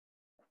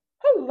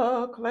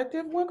Hello,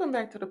 collective. Welcome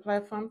back to the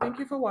platform. Thank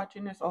you for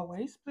watching as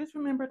always. Please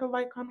remember to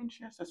like, comment,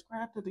 share,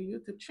 subscribe to the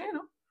YouTube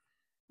channel.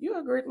 You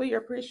are greatly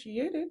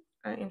appreciated.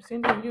 I am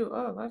sending you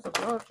lots of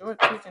love, joy,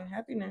 peace, and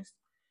happiness.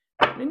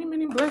 Many,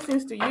 many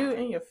blessings to you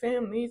and your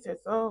families as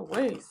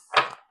always.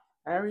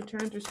 I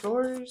return to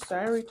source.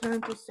 I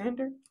return to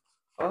sender.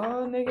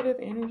 All negative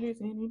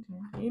energies and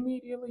intent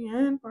immediately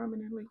and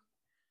permanently.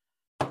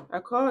 I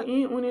call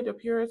in only the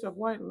purest of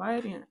white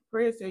light and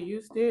pray that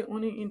you stay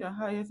only in the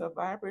highest of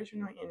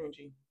vibrational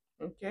energy.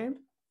 Okay?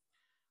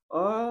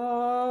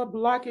 All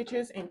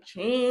blockages and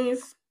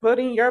chains put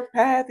in your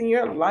path in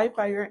your life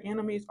by your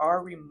enemies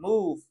are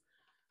removed.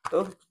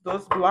 Those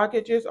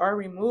blockages are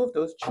removed.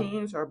 Those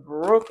chains are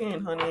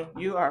broken, honey.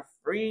 You are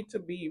free to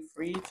be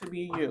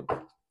you.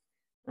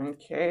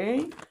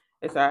 Okay?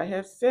 As I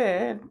have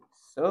said,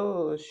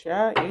 so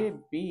shall it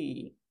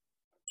be.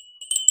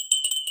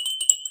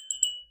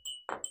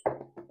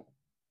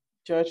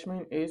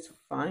 Judgment is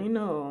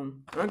final.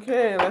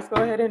 Okay, let's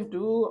go ahead and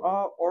do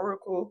our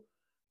oracle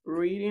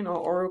reading or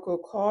oracle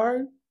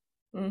card.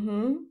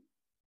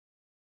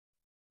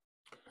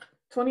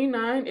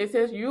 29, it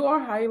says you are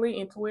highly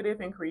intuitive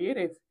and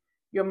creative.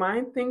 Your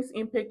mind thinks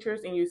in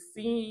pictures and you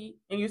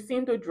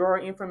seem to draw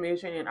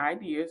information and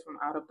ideas from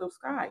out of the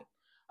sky.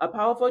 A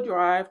powerful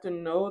drive to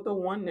know the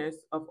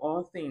oneness of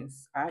all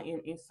things. I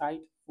am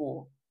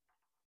insightful.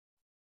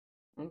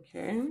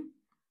 Okay.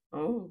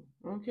 Oh,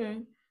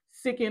 okay.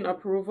 Seeking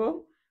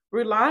approval.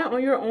 Rely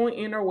on your own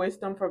inner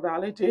wisdom for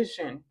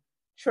validation.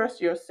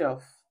 Trust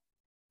yourself.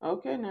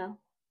 Okay, now.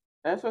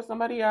 That's for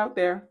somebody out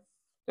there.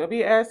 Don't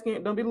be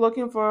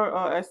looking for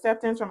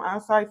acceptance from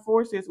outside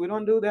forces. We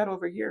don't do that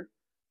over here.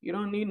 You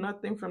don't need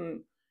nothing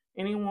from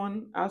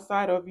anyone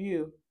outside of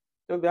you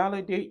to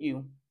validate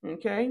you.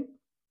 Okay?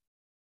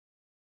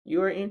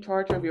 You are in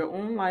charge of your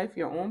own life,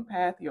 your own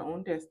path, your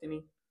own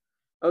destiny.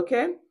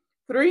 Okay?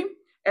 3,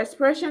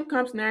 expression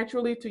comes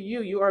naturally to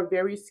you. You are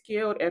very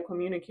skilled at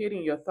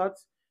communicating your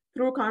thoughts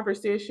through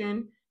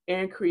conversation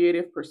and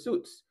creative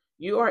pursuits.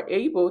 You are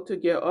able to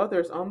get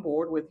others on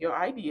board with your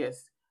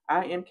ideas.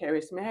 I am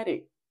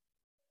charismatic.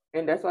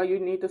 And that's why you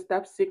need to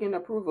stop seeking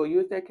approval.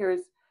 Use that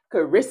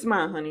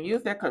charisma, honey.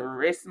 Use that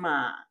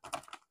charisma.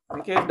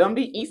 Okay? Don't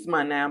be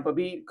Isma now, but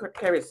be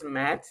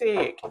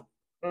charismatic.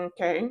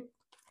 Okay?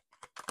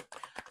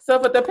 So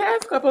for the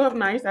past couple of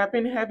nights, I've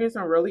been having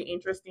some really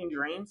interesting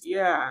dreams.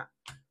 Yeah,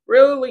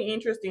 really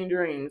interesting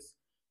dreams.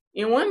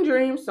 In one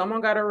dream,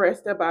 someone got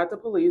arrested by the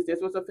police.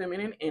 This was a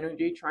feminine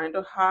energy trying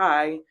to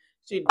hide.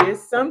 She did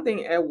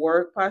something at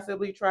work,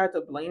 possibly tried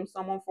to blame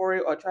someone for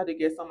it or tried to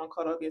get someone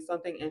caught up in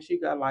something, and she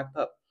got locked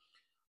up.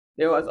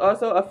 There was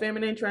also a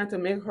feminine trying to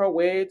make her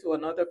way to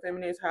another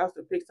feminine's house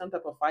to pick some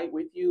type of fight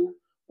with you,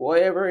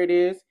 whatever it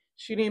is.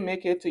 She didn't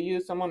make it to you.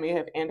 Someone may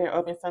have ended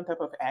up in some type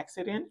of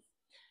accident.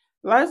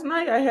 Last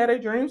night I had a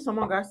dream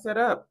someone got set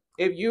up.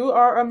 If you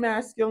are a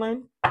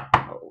masculine,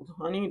 oh,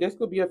 honey, this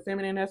could be a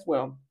feminine as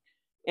well,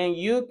 and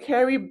you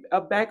carry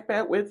a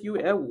backpack with you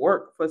at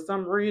work for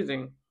some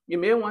reason, you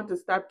may want to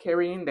stop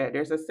carrying that.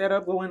 There's a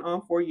setup going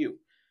on for you.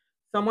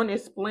 Someone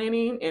is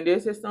planning, and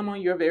this is someone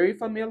you're very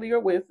familiar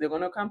with. They're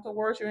going to come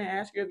towards you and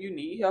ask you if you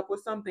need help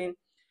with something.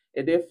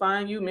 If they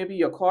find you, maybe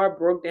your car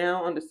broke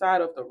down on the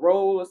side of the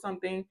road or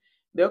something,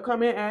 they'll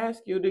come and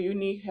ask you, do you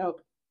need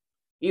help?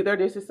 Either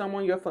this is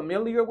someone you're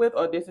familiar with,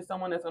 or this is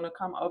someone that's going to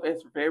come off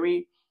as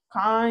very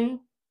kind,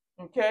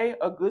 okay?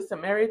 A good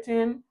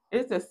Samaritan.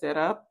 It's a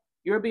setup.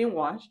 You're being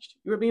watched.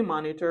 You're being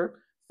monitored.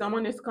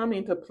 Someone is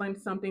coming to plant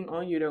something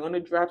on you. They're going to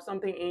drop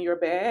something in your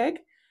bag,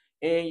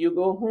 and you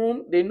go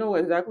home. They know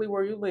exactly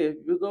where you live.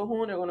 You go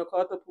home, they're going to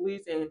call the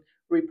police and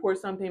report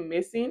something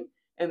missing,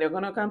 and they're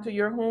going to come to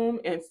your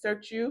home and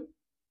search you,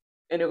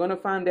 and they're going to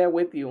find that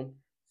with you.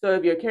 So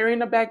if you're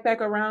carrying a backpack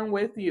around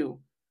with you,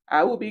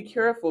 I will be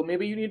careful.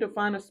 Maybe you need to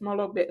find a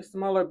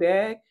smaller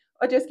bag,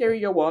 or just carry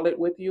your wallet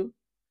with you.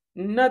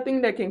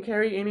 Nothing that can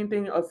carry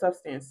anything of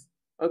substance.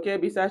 Okay,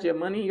 besides your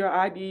money, your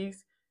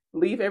IDs,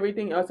 leave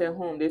everything else at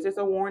home. This is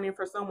a warning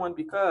for someone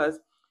because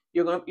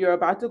you're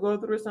about to go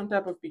through some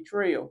type of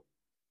betrayal.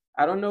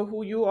 I don't know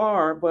who you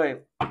are,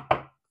 but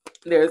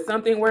there's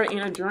something where in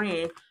a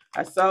dream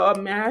I saw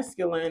a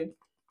masculine.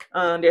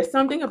 There's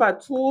something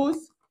about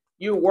tools.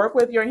 You work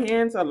with your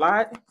hands a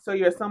lot, so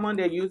you're someone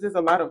that uses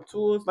a lot of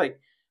tools like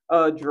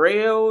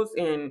drills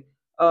and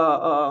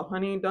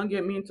honey, don't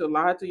get me to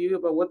lie to you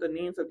about what the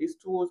names of these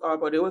tools are,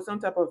 but it was some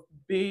type of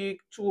big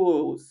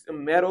tools,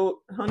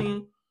 metal,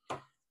 honey.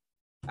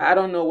 I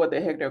don't know what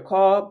the heck they're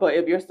called, but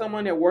if you're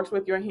someone that works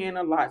with your hand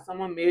a lot,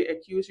 someone may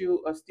accuse you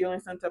of stealing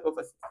some type of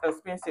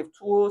expensive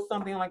tools,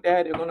 something like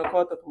that. They're going to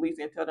call the police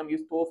and tell them you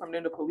stole from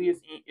them. The police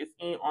is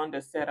in on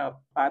the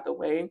setup, by the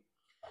way.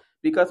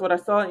 Because what I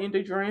saw in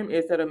the dream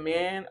is that a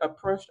man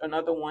approached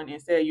another one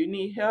and said, you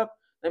need help?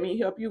 Let me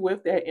help you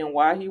with that. And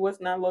while he was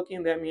not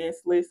looking, that man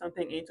slid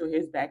something into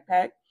his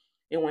backpack.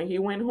 And when he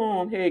went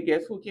home, hey,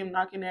 guess who came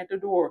knocking at the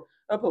door?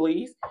 A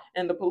police.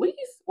 And the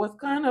police was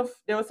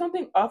there was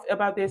something off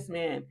about this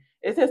man.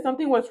 It said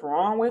something was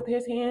wrong with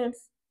his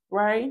hands,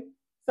 right?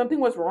 Something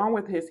was wrong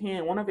with his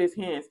hand, one of his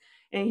hands.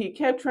 and he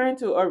kept trying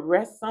to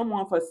arrest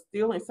someone for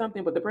stealing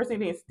something, but the person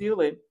didn't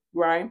steal it,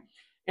 right?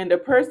 And the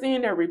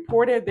person that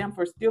reported them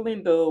for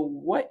stealing the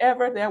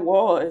whatever that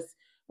was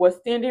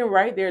standing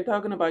right there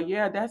talking about,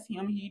 yeah, that's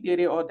him, he did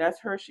it, or that's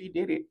her, she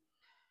did it.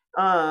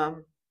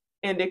 Um,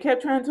 and they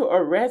kept trying to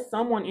arrest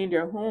someone in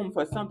their home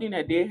for something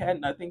that they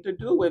had nothing to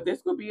do with.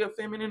 This could be a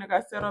feminine that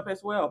got set up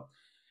as well.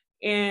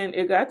 And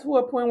it got to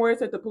a point where it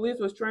said the police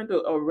was trying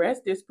to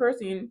arrest this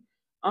person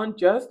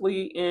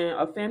unjustly, and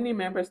a family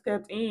member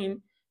stepped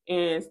in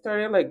and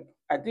started, like,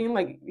 I think,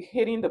 like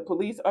hitting the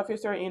police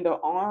officer in the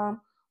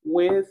arm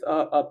with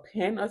a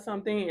pen or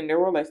something, and there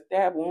were like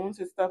stab wounds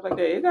and stuff like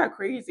that. It got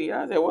crazy.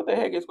 I said, "What the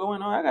heck is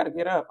going on? I gotta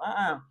get up."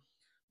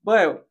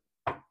 But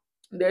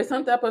there's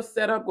some type of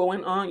setup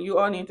going on. You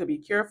all need to be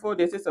careful.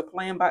 This is a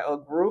plan by a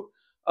group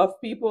of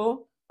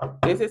people.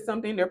 This is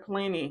something they're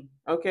planning,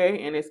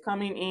 okay? And it's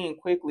coming in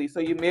quickly. So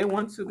you may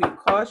want to be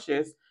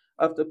cautious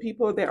of the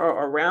people that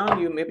are around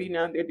you. Maybe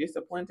now they're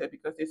disappointed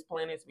because this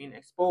plan is being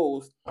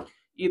exposed.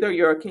 Either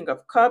you're a king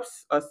of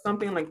cups or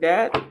something like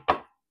that.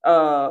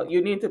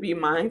 You need to be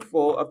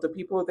mindful of the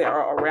people that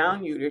are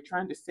around you. They're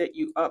trying to set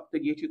you up to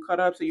get you cut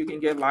up so you can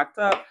get locked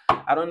up.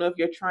 I don't know if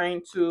you're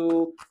trying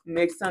to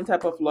make some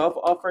type of love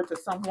offer to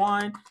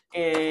someone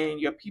and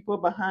your people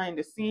behind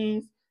the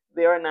scenes,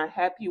 they are not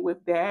happy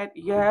with that.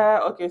 Yeah,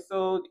 okay,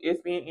 so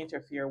it's being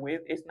interfered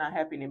with. It's not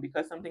happening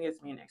because something is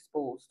being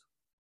exposed.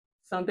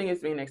 Something is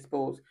being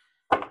exposed.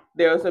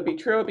 There's a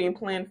betrayal being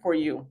planned for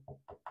you.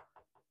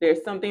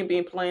 There's something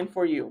being planned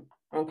for you.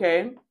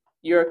 Okay?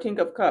 You're a king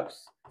of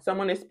cups.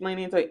 Someone is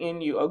planning to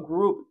end you. A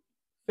group,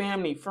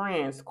 family,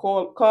 friends,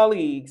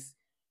 colleagues,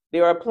 they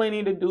are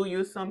planning to do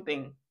you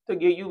something to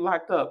get you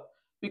locked up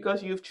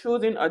because you've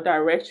chosen a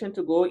direction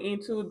to go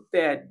into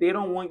that they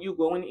don't want you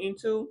going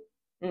into.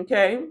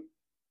 Okay?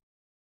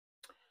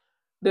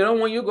 They don't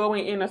want you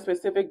going in a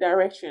specific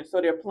direction,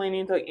 so they're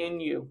planning to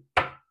end you.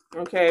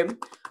 Okay,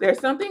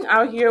 there's something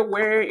out here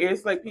where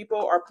it's like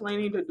people are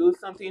planning to do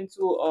something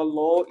to a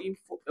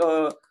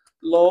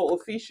law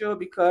official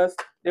because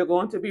they're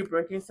going to be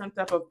bringing some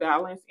type of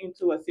balance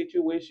into a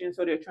situation.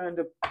 So they're trying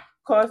to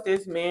cause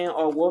this man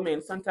or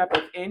woman some type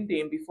of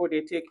ending before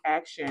they take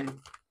action.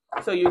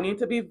 So you need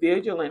to be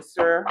vigilant,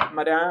 sir,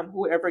 madam,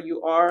 whoever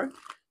you are.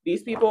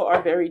 These people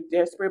are very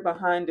desperate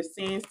behind the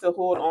scenes to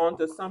hold on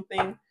to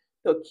something,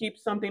 to keep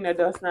something that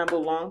does not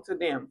belong to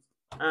them.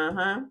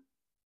 Uh-huh.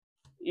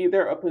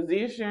 Either a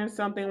position,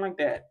 something like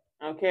that.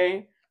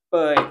 Okay?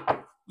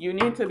 But you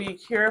need to be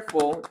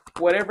careful.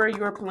 Whatever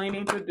you're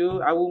planning to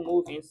do, I will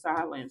move in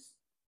silence.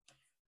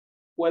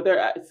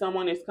 Whether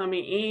someone is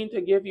coming in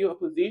to give you a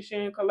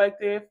position,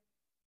 collective,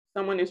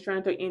 someone is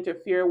trying to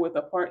interfere with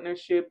a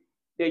partnership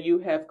that you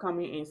have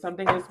coming in.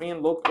 Something is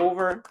being looked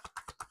over.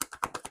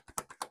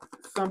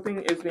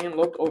 Something is being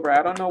looked over.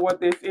 I don't know what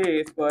this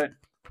is, but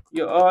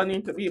you all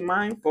need to be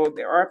mindful.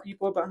 There are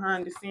people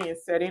behind the scenes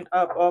setting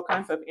up all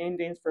kinds of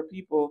endings for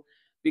people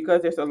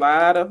because there's a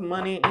lot of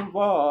money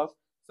involved.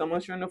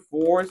 Someone's trying to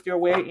force their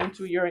way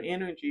into your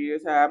energy.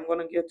 It's how I'm going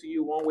to get to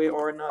you one way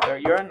or another.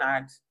 You're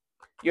not.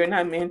 You're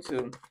not meant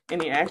to.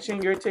 Any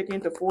action you're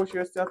taking to force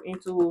yourself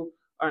into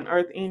an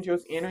earth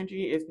angel's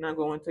energy is not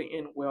going to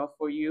end well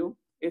for you.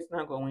 It's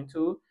not going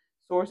to.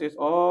 Source is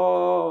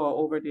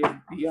all over this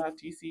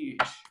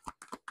BITCH.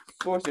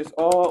 Source is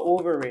all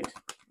over it.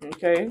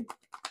 Okay?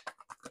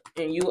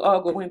 And you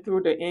are going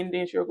through the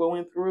endings you're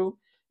going through.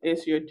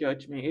 It's your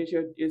judgment.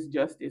 It's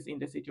justice in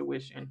the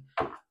situation.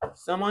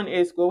 Someone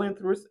is going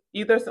through,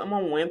 either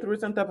someone went through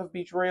some type of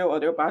betrayal or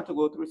they're about to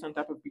go through some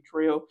type of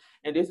betrayal,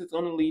 and this is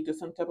going to lead to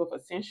some type of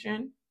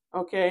ascension.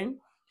 Okay?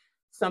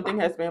 Something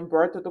has been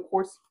brought to the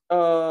court's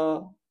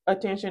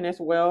attention as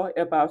well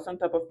about some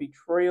type of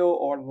betrayal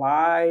or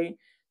lie,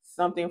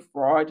 something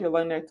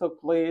fraudulent that took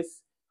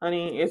place.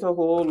 Honey, it's a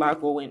whole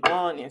lot going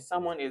on, and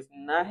someone is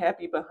not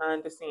happy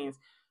behind the scenes.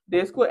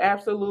 This could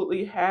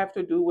absolutely have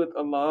to do with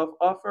a love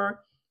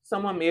offer.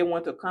 Someone may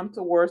want to come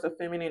towards a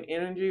feminine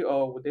energy,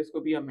 or this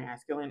could be a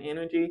masculine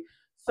energy.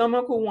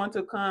 Someone could want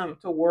to come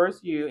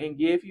towards you and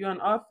give you an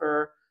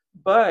offer,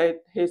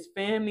 but his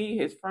family,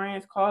 his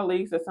friends,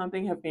 colleagues, or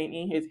something have been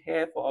in his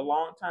head for a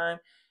long time,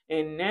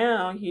 and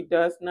now he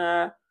does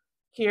not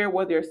care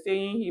what they're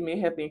saying. He may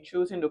have been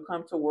choosing to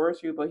come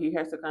towards you, but he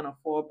has to kind of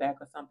fall back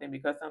or something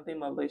because something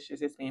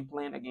malicious is being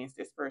planned against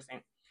this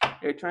person.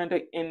 They're trying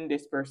to end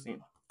this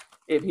person.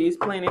 If he's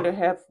planning to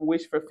have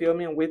wish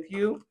fulfillment with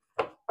you,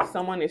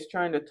 someone is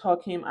trying to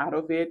talk him out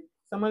of it.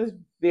 Someone is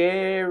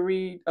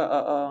very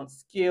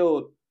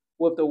skilled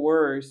with the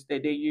words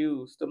that they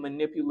use to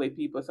manipulate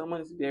people.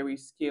 Someone is very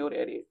skilled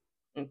at it.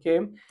 Okay,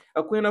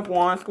 a Queen of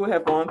Wands could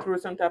have gone through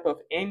some type of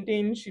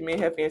ending. She may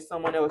have been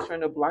someone that was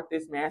trying to block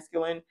this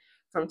masculine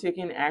from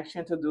taking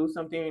action to do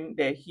something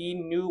that he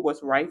knew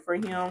was right for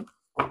him.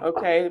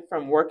 Okay,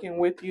 from working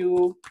with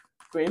you,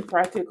 being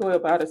practical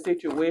about a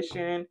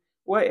situation,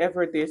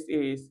 whatever this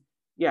is.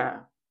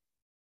 Yeah.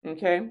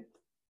 Okay.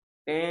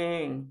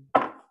 Dang.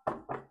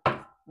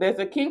 There's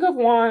a King of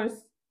Wands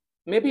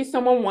Maybe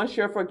someone wants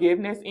your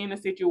forgiveness in a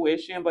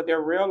situation, but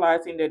they're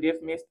realizing that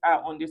they've missed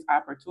out on this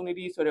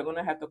opportunity, so they're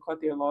gonna have to cut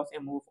their loss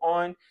and move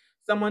on.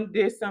 Someone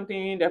did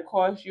something that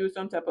caused you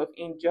some type of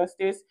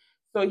injustice,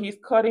 so he's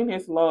cutting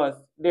his loss.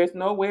 There's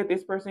no way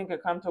this person can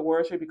come to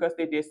worship because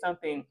they did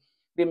something.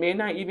 They may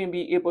not even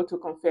be able to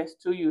confess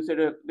to you, so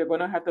they're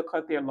gonna have to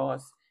cut their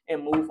loss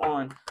and move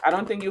on. I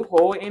don't think you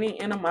hold any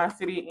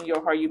animosity in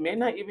your heart. You may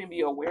not even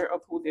be aware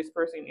of who this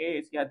person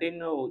is. Yeah, they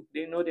know.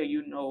 They know that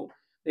you know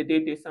that they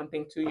did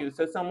something to you.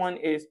 So someone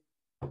is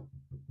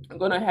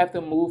gonna have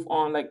to move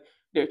on. Like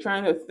they're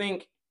trying to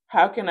think,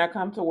 how can I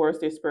come towards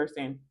this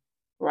person?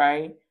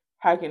 Right?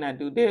 How can I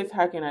do this?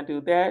 How can I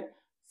do that?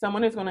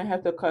 Someone is gonna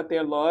have to cut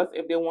their loss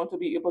if they want to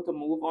be able to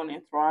move on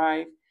and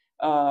thrive,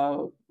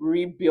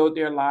 rebuild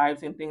their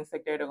lives and things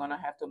like that. They're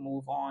gonna have to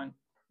move on.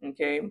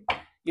 Okay.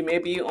 You may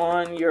be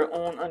on your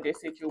own on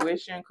this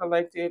situation,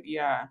 collective.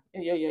 Yeah.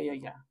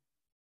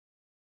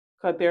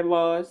 Cut their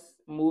loss,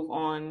 move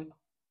on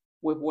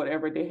with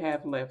whatever they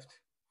have left.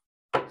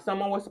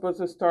 Someone was supposed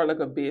to start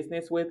like a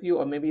business with you,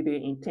 or maybe they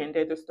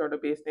intended to start a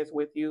business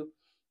with you.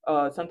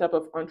 Some type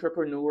of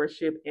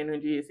entrepreneurship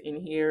energy is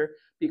in here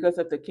because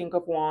of the King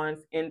of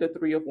Wands and the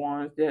Three of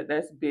Wands.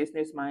 That's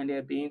business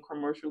minded, being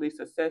commercially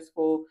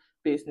successful,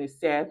 business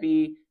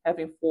savvy,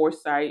 having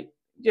foresight,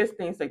 just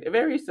things like that.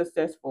 Very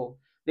successful.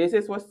 This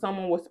is what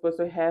someone was supposed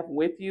to have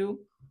with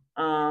you,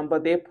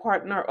 but they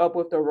partner up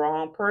with the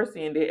wrong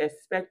person. They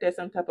expected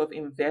some type of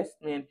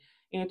investment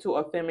into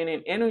a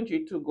feminine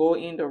energy to go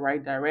in the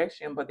right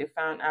direction, but they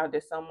found out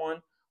that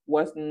someone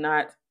was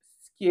not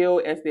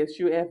skilled as they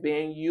should have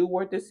been. You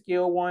were the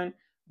skilled one,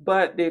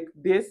 but they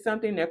did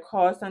something that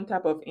caused some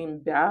type of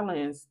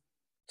imbalance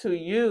to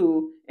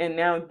you, and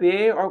now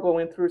they are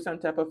going through some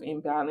type of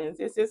imbalance.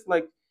 This is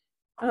like,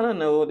 I don't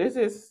know, this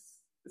is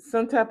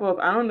some type of,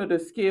 I don't know, the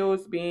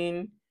skills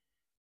being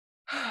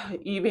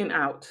even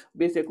out,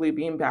 basically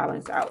being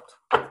balanced out.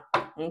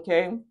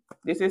 Okay,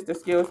 this is the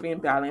skills being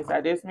balanced.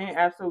 This man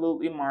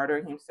absolutely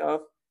martyred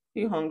himself.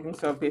 He hung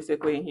himself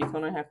basically, and he's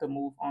gonna have to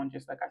move on,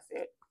 just like I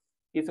said.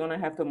 He's gonna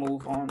have to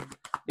move on.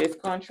 This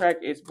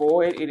contract is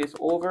void. It is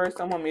over.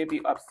 Someone may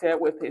be upset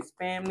with his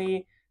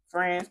family,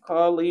 friends,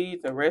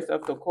 colleagues, the rest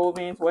of the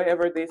covens,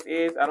 whatever this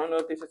is. I don't know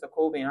if this is a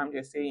coven. I'm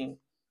just saying,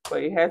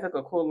 but it has like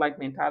a cult-like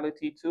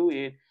mentality to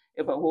it.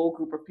 If a whole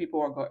group of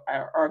people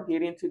are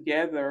getting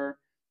together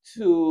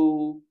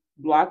to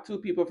block two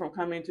people from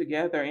coming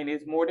together, and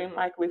it's more than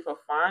likely for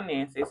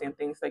finances and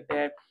things like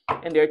that,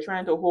 and they're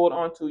trying to hold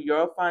on to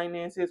your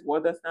finances,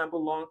 what does not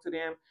belong to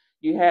them.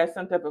 You had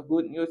some type of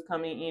good news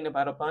coming in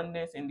about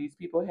abundance, and these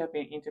people have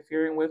been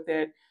interfering with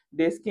that.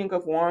 This King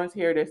of Wands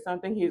here, there's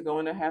something he's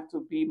going to have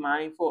to be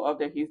mindful of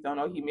that he's done,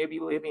 or he may be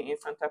living in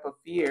some type of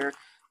fear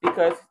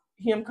because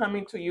him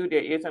coming to you,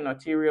 there is an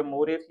ulterior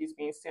motive. He's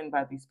being sent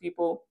by these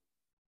people,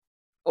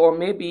 or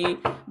maybe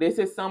this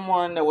is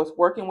someone that was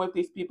working with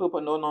these people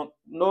but no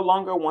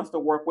longer wants to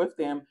work with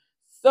them.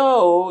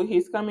 So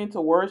he's coming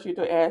towards you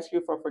to ask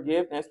you for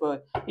forgiveness,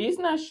 but he's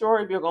not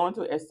sure if you're going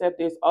to accept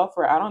this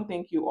offer. I don't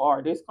think you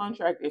are. This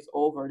contract is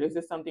over. This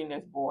is something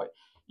that's void.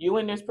 You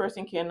and this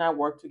person cannot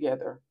work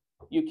together.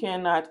 You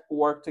cannot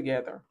work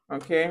together.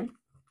 Okay?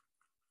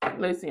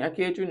 Listen, I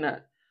kid you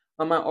not.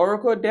 On my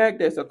Oracle deck,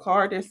 there's a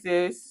card that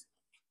says,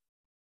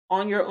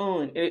 on your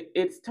own.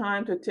 It's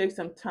time to take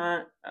some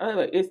time.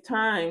 It's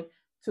time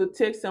to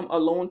take some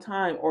alone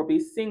time or be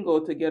single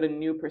to get a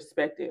new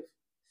perspective.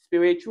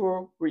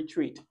 Spiritual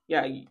retreat.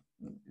 Yeah,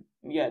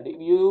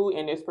 you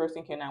and this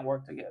person cannot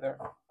work together.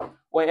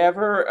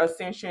 Whatever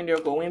ascension they're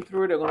going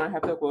through, they're gonna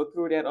have to go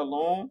through that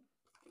alone.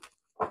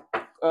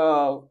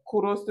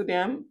 Kudos to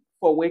them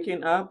for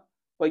waking up,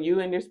 but you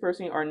and this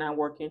person are not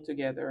working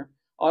together.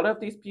 All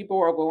of these people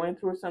are going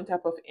through some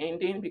type of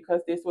ending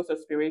because this was a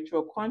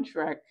spiritual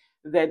contract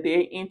that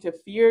they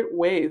interfered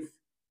with.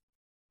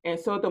 And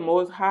so the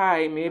Most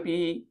High may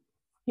be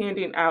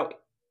handing out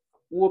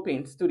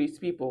whoopings to these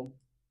people.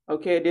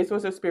 Okay, this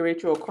was a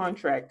spiritual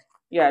contract.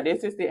 Yeah,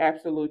 this is the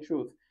absolute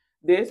truth.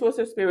 This was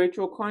a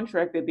spiritual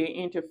contract that they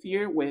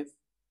interfered with,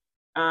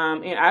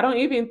 and I don't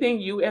even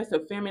think you, as a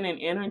feminine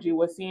energy,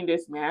 was seeing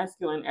this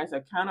masculine as a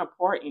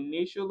counterpart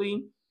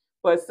initially,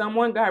 but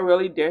someone got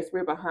really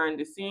desperate behind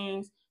the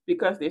scenes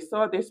because they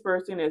saw this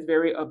person as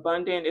very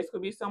abundant. This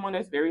could be someone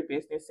that's very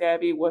business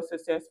savvy, was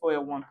successful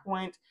at one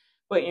point,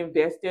 but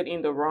invested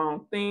in the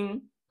wrong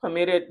thing.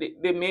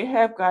 They may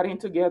have gotten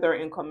together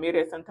and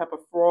committed some type of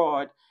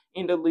fraud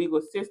in the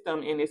legal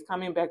system, and it's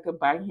coming back to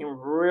bite him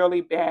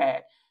really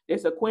bad.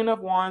 There's a Queen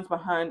of Wands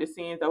behind the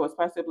scenes that was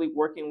possibly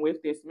working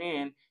with this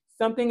man.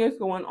 Something is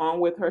going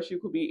on with her. She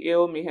could be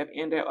ill, may have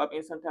ended up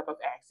in some type of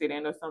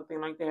accident or something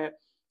like that.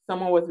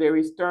 Someone was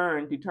very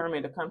stern,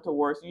 determined to come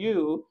towards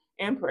you,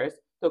 Empress,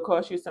 to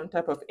cause you some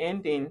type of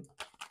ending,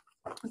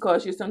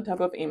 cause you some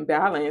type of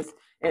imbalance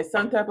and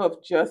some type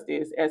of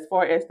justice. As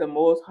far as the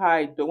Most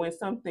High doing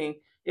something,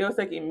 it was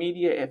like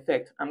immediate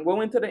effect. I'm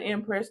going to the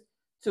Empress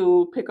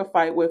to pick a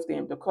fight with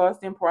them, to cause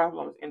them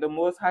problems. And the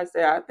Most High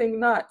said, I think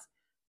not.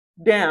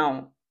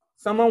 Down.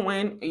 Someone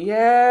went,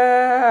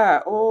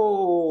 yeah,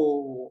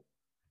 oh,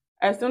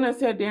 As soon as I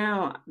sat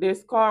down,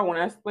 this card, when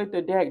I split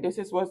the deck, this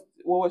is what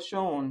was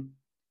shown.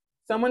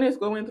 Someone is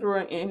going through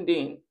an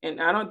ending,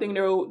 and I don't think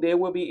they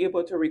will be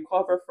able to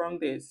recover from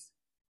this.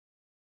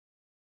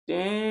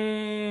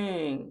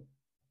 Dang.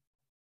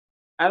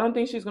 I don't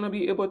think she's going to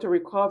be able to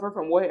recover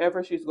from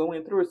whatever she's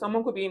going through.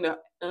 Someone could be in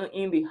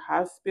the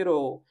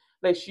hospital.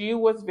 Like, she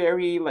was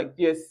very, like,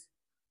 this.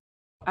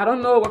 I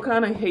don't know what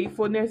kind of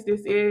hatefulness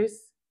this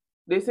is.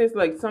 This is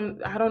like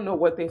I don't know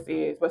what this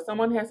is, but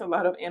someone has a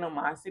lot of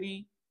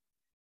animosity.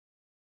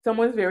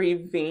 Someone's very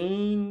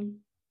vain,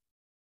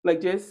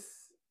 like just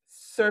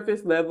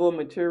surface level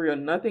material.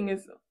 Nothing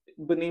is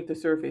beneath the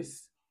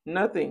surface.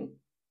 Nothing.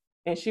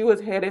 And she was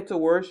headed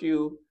towards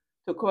you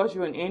to cause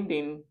you an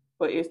ending,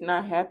 but it's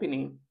not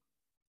happening.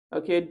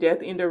 Okay,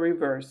 death in the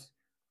reverse.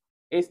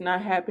 It's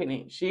not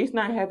happening. She's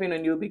not having a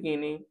new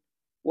beginning.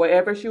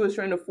 Whatever she was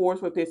trying to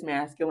force with this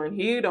masculine,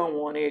 he don't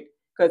want it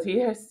because he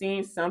has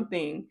seen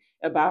something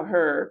about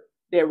her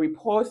that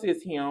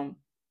repulses him.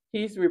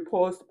 He's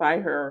repulsed by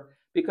her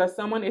because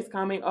someone is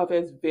coming off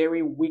as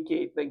very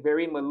wicked, like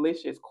very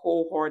malicious,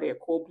 cold-hearted,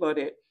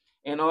 cold-blooded,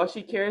 and all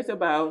she cares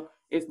about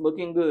is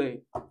looking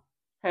good,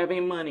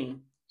 having money.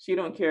 She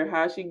don't care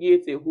how she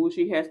gets it, who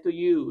she has to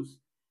use.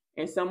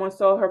 And someone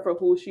saw her for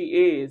who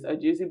she is, a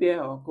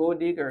Jezebel, gold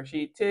digger.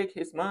 She take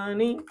his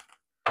money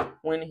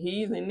when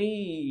he's in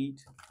need.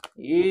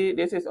 Yeah,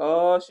 this is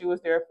all she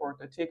was there for,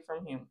 to take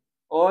from him.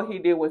 All he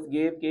did was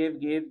give, give,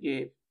 give,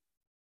 give.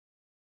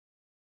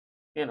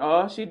 And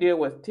all she did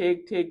was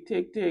take, take,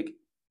 take, take.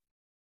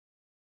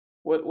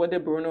 What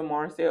did Bruno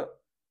Mars say?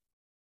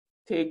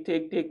 Take,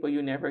 take, take, but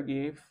you never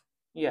give.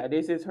 Yeah,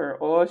 this is her.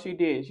 All she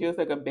did. She was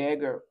like a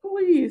beggar.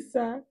 Please,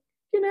 sir,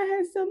 can I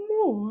have some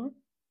more?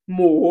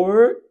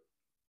 More?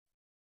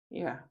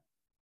 Yeah.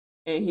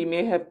 And he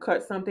may have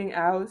cut something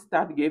out,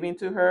 stopped giving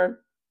to her.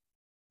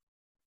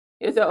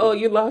 He said, oh,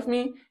 you love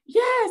me?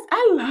 Yes,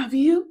 I love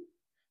you.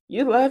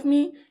 You love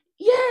me?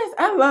 Yes,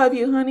 I love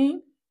you,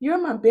 honey. You're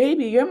my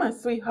baby. You're my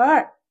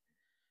sweetheart.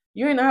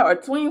 You and I are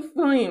twin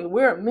flames.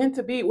 We're meant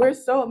to be. We're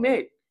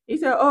soulmate. He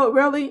said, oh,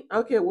 really?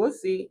 Okay, we'll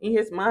see. In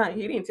his mind,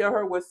 he didn't tell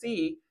her we'll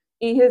see.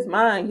 In his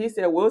mind, he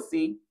said, we'll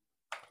see.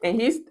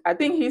 And I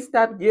think he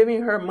stopped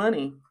giving her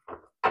money.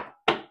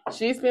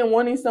 She's been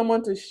wanting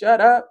someone to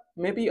shut up,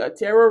 maybe a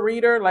tarot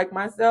reader like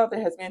myself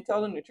that has been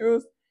telling the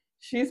truth.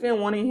 She's been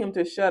wanting him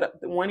to shut up,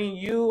 wanting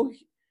you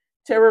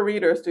tarot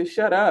readers to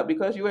shut up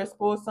because you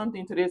exposed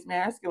something to this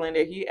masculine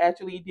that he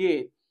actually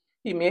did.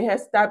 He may have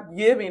stopped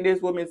giving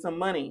this woman some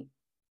money.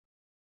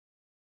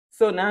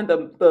 So now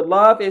the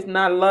love is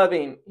not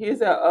loving. He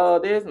said, oh,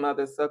 this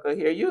mother sucker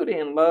here. You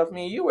didn't love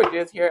me. You were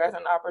just here as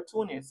an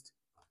opportunist.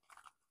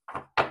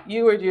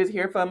 You were just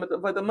here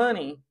for the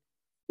money.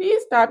 He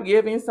stopped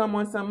giving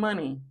someone some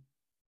money.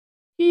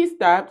 He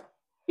stopped.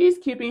 He's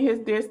keeping his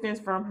distance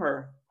from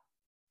her.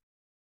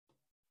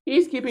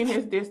 He's keeping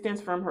his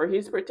distance from her.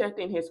 He's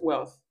protecting his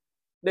wealth.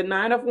 The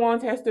Nine of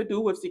Wands has to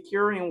do with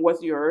securing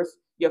what's yours,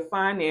 your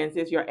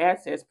finances, your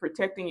assets,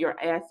 protecting your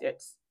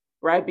assets,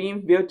 right?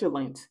 Being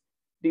vigilant,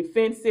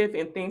 defensive,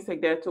 and things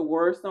like that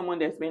towards someone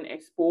that's been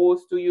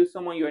exposed to you,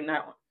 someone you're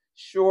not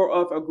sure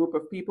of, a group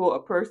of people,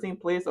 a person,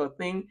 place, or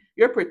thing.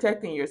 You're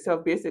protecting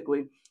yourself,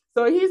 basically.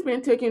 So he's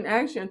been taking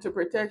action to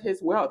protect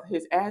his wealth,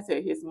 his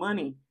asset, his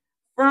money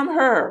from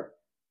her.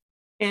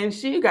 And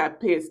she got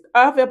pissed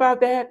off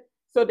about that.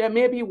 So that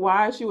may be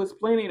why she was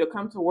planning to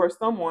come towards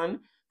someone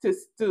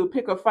to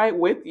pick a fight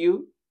with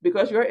you,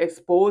 because you're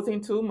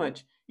exposing too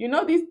much. You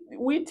know,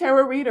 we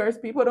tarot readers,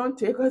 people don't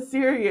take us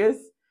serious.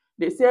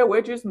 They say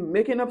we're just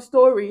making up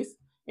stories.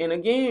 And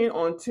again,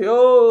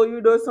 until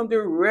something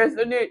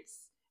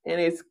resonates and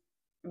it's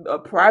a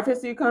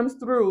prophecy comes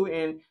through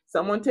and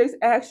someone takes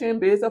action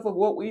based off of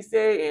what we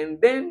say,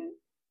 and then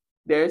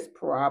there's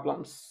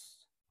problems.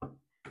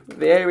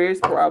 There is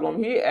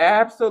problem. He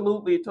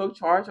absolutely took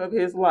charge of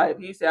his life.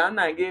 He said, I'm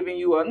not giving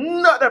you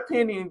another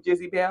penny,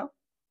 Jezebel.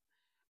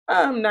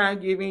 I'm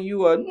not giving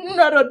you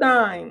another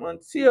dime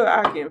until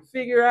I can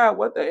figure out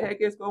what the heck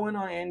is going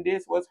on. And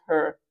this was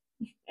her.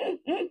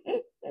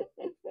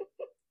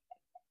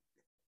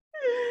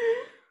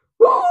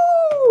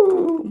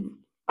 Woo!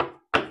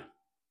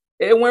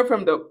 It went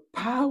from the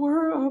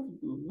power of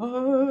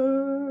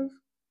love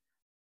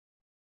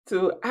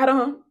to I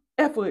don't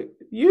F with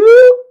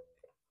you.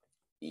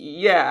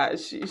 Yeah,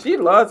 she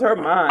lost her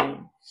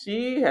mind.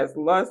 She has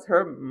lost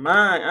her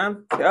mind.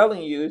 I'm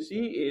telling you,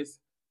 she is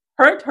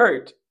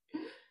hurt.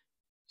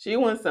 She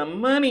wants some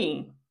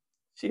money.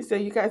 She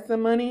said, you got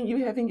some money?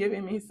 You haven't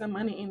given me some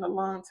money in a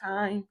long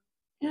time.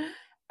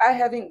 I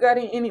haven't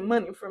gotten any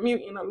money from you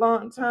in a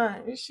long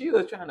time. She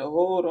was trying to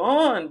hold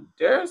on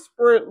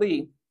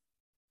desperately.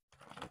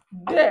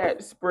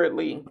 That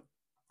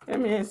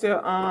man said,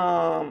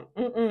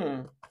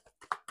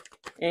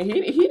 And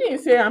he didn't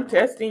say, I'm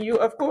testing you.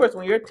 Of course,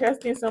 when you're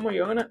testing someone,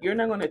 you're not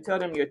going to tell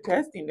them you're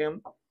testing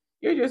them.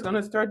 You're just going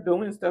to start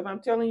doing stuff.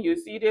 I'm telling you,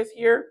 see this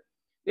here?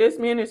 This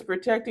man is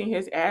protecting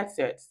his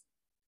assets.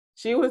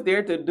 She was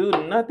there to do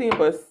nothing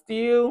but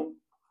steal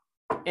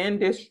and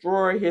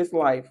destroy his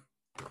life.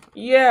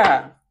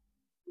 Yeah.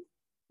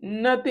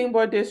 Nothing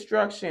but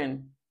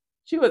destruction.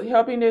 She was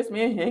helping this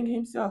man hang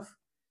himself.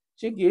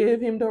 She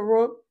gave him the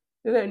rope.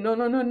 They said, no,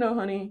 no, no, no,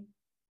 honey.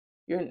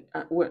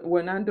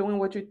 We're not doing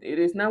what you, it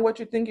is not what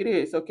you think it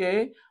is,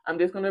 okay? I'm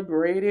just going to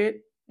braid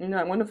it. I'm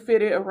going to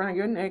fit it around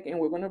your neck and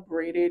we're going to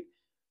braid it,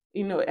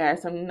 add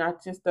some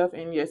knots and stuff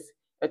and just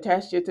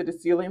attach it to the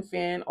ceiling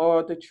fan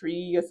or the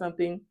tree or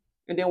something.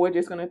 And then we're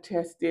just going to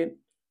test it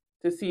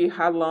to see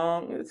how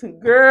long.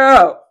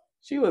 Girl,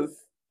 she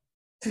was,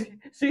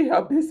 she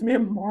helped this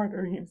man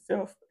martyr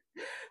himself.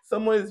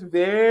 Someone is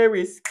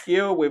very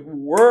skilled with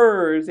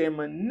words and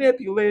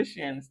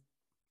manipulations.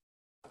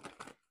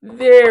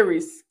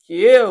 Very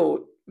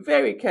skilled,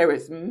 very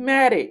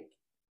charismatic.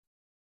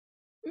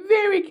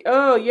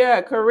 Oh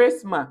yeah,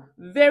 charisma.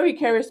 Very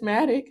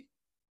charismatic.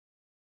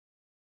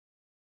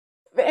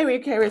 Very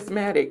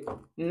charismatic.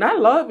 Not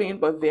loving,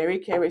 but very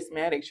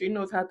charismatic. She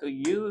knows how to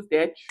use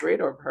that trait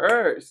of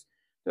hers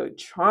to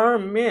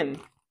charm men.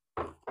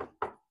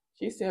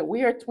 She said,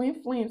 we are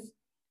twin flames.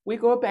 We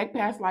go back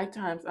past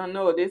lifetimes. I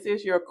know this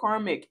is your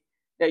karmic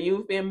that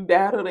you've been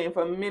battling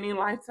for many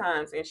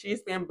lifetimes, and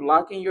she's been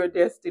blocking your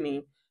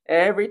destiny.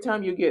 Every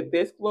time you get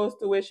this close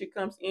to it, she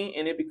comes in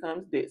and it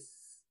becomes this.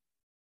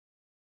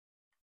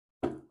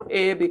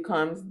 It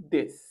becomes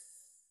this.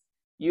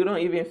 You don't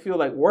even feel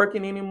like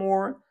working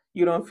anymore.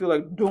 You don't feel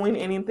like doing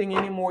anything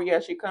anymore.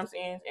 Yeah, she comes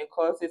in and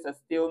causes a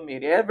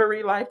stalemate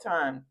every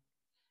lifetime.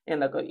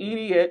 And like an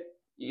idiot,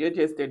 you're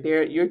just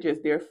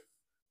there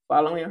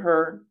following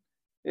her.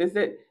 Is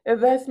it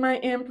that's my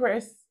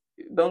empress?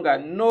 Don't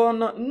got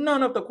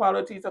none of the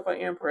qualities of an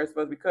empress,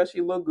 but because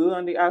she look good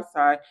on the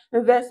outside,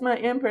 that's my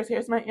empress.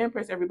 Here's my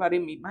empress. Everybody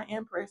meet my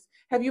empress.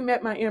 Have you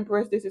met my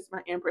empress? This is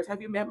my empress.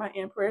 Have you met my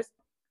empress?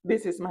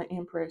 This is my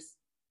empress.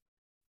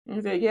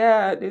 And say,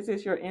 yeah, this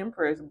is your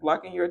empress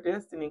blocking your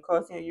destiny,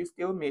 causing you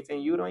stalemates,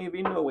 and you don't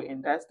even know it.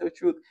 And that's the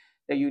truth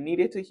that you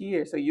needed to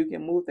hear so you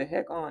can move the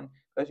heck on,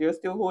 because you're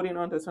still holding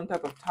on to some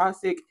type of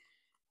toxic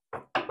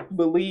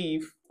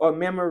belief or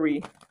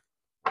memory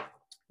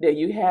that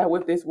you had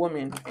with this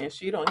woman, and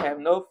she don't have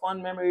no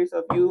fun memories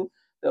of you.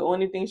 The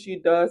only thing she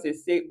does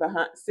is sit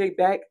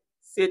back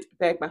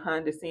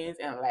behind the scenes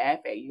and laugh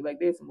at you like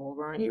this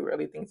moron. He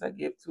really thinks I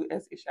give two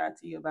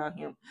shit about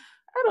him.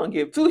 I don't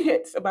give two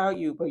hits about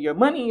you, but your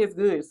money is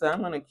good, so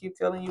I'm gonna keep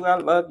telling you I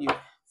love you.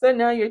 So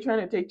now you're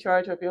trying to take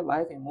charge of your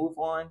life and move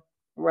on,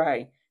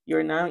 right?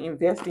 You're now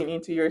investing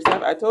into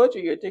yourself. I told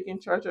you you're taking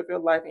charge of your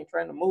life and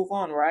trying to move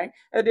on, right?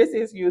 This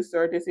is you,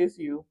 sir. This is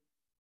you.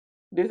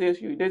 This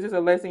is you. This is a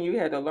lesson you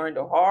had to learn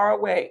the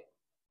hard way.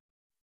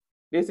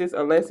 This is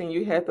a lesson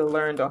you had to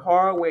learn the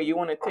hard way. You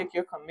want to take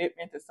your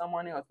commitment to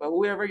someone else, but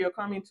whoever you're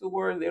coming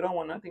towards, they don't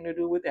want nothing to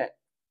do with that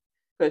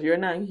because you're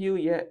not healed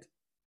yet.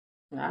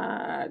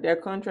 Nah, their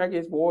contract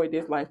is void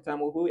this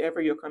lifetime with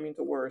whoever you're coming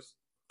towards.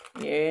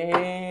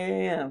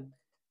 Yeah.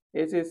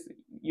 This is,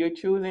 you're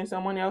choosing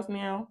someone else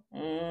now?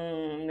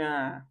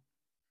 Nah.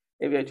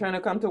 If you're trying to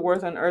come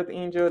towards an earth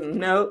angel,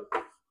 nope.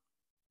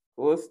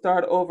 We'll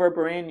start over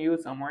brand new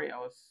somewhere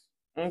else.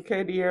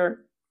 Okay,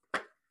 dear?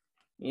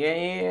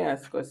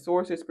 Yes, because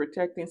source is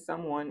protecting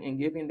someone and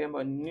giving them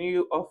a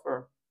new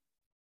offer.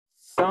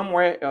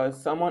 Somewhere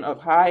else, someone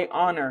of high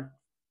honor.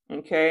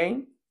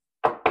 Okay?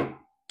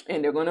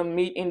 And they're going to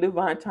meet in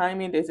divine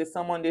timing. This is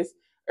someone this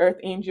earth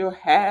angel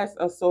has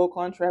a soul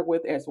contract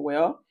with as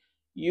well.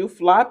 You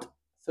flopped,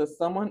 so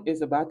someone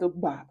is about to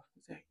bob.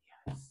 Say,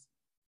 yes,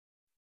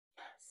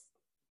 yes,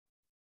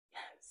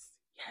 yes,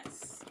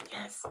 yes,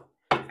 yes.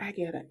 I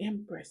get an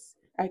empress.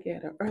 I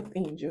get an earth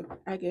angel.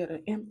 I get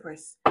an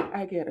empress.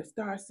 I get a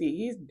star seed.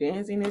 He's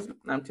dancing his,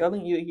 I'm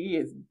telling you, he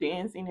is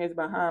dancing his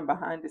behind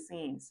the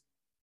scenes.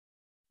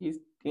 He's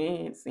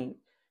dancing.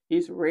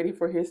 He's ready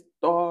for his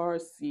star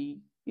seed.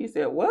 He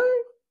said, what?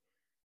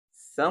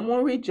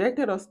 Someone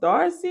rejected a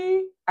star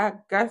seed? I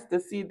got to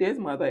see this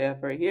mother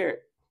effer here.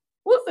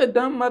 What's the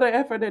dumb mother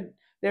effer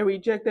that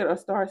rejected a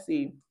star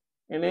seed?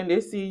 And then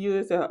they see you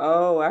and say,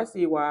 oh, I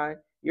see why.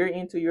 You're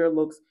into your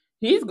looks.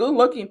 He's good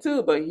looking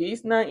too, but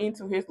he's not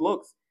into his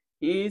looks.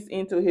 He's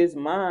into his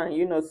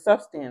mind,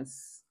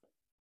 substance.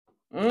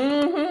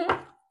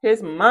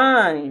 His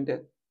mind.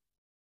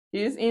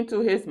 He's into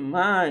his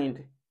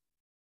mind.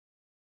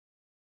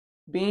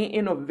 Being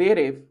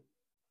innovative.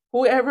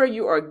 Whoever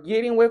you are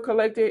getting with,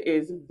 collected,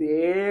 is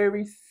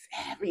very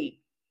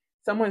savvy.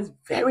 Someone's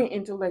very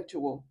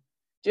intellectual,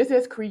 just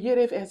as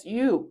creative as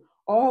you,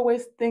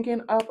 always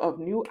thinking up of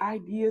new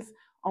ideas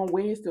on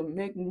ways to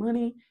make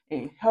money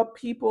and help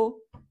people.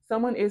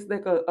 Someone is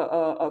like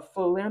a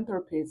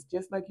philanthropist,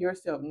 just like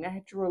yourself,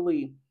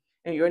 naturally.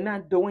 And you're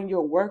not doing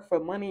your work for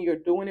money, you're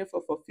doing it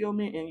for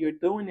fulfillment, and you're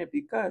doing it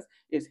because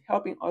it's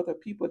helping other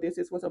people. This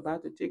is what's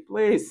about to take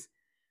place.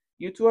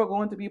 You two are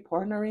going to be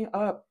partnering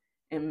up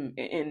and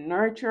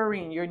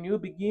nurturing your new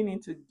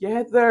beginning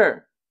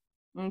together.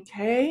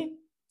 Okay?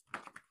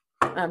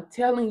 I'm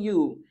telling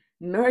you,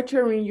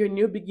 nurturing your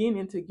new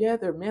beginning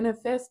together,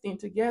 manifesting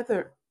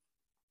together.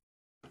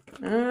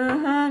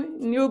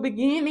 New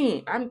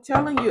beginning. I'm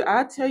telling you,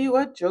 I'll tell you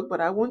a joke,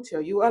 but I won't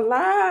tell you a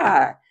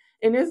lie.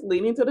 And it's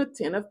leading to the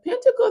 10 of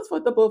Pentacles for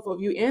the both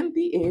of you and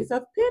the Ace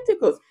of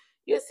Pentacles.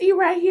 You see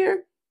right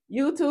here,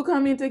 you two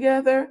coming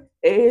together,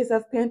 Ace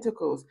of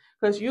Pentacles.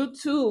 Because you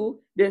two,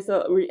 there's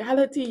a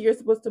reality you're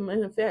supposed to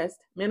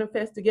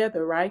manifest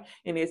together, right?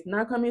 And it's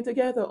not coming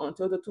together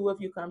until the two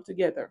of you come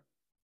together.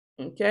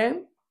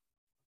 Okay?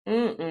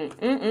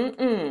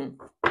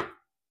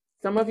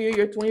 Some of you,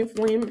 your twin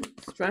flame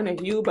is trying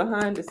to heal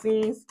behind the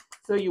scenes.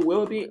 So you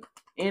will be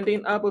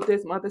ending up with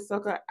this mother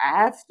sucker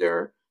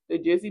after the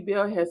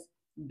Jezebel has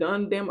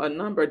done a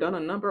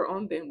number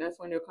on them. That's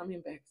when they're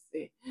coming back.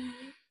 Say,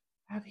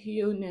 I've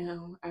healed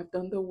now. I've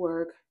done the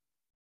work.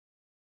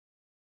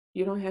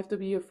 You don't have to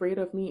be afraid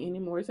of me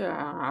anymore. So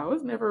I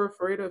was never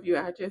afraid of you.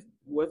 I just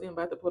wasn't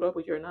about to put up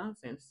with your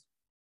nonsense.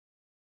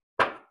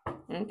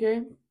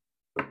 Okay?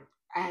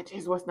 I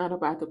just was not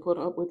about to put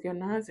up with your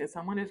nonsense.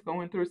 Someone is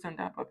going through some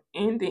type of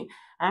ending.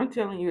 I'm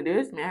telling you,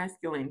 this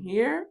masculine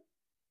here,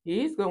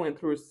 he's going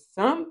through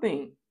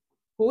something.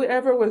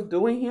 Whoever was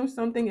doing him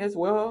something as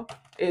well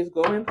is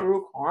going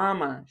through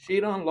karma. She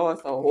done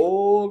lost a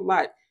whole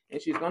lot.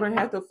 And she's going to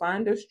have to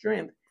find the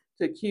strength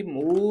to keep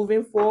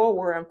moving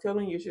forward. I'm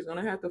telling you, she's going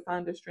to have to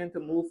find the strength to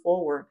move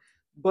forward.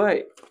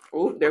 But,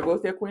 oh, there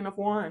goes that Queen of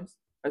Wands.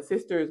 A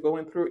sister is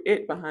going through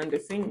it behind the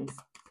scenes.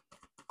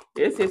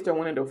 This sister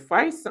wanted to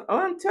fight.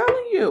 I'm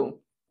telling you.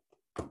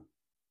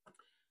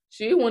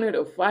 She wanted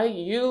to fight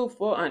you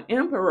for an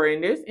emperor.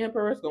 And this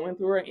emperor is going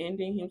through an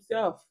ending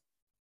himself.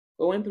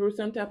 Going through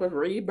some type of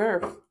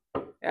rebirth.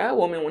 That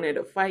woman wanted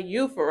to fight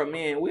you for a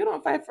man. We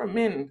don't fight for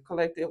men,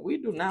 collective. We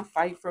do not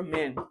fight for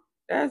men.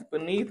 That's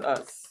beneath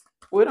us.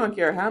 We don't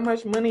care how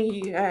much money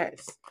he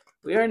has.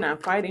 We are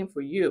not fighting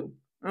for you.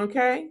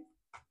 Okay?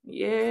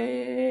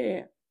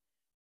 Yeah.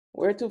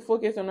 We're too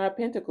focused on our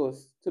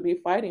pentacles to be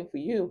fighting for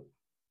you.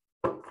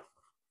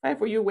 Fight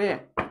for you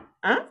where?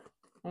 Huh?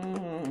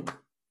 I'm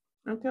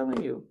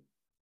telling you.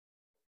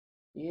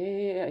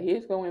 Yeah,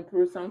 he's going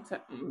through some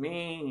time.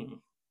 Man.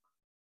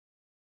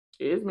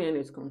 This man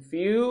is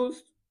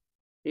confused.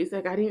 He's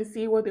like, I didn't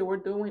see what they were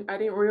doing. I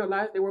didn't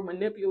realize they were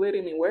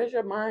manipulating me. Where's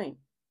your mind?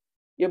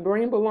 Your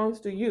brain belongs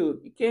to you.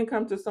 You can't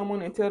come to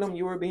someone and tell them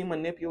you were being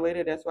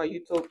manipulated. That's why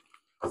you took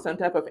some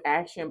type of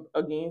action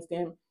against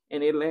him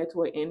and it led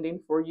to an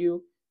ending for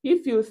you. He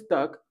feels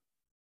stuck.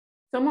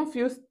 Someone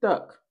feels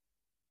stuck.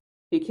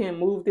 He can't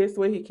move this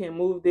way. He can't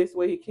move this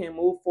way. He can't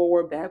move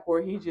forward,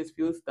 backward. He just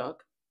feels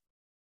stuck.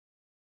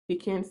 He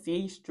can't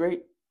see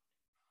straight.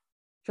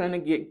 Trying to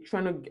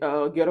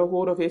get a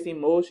hold of his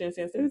emotions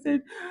and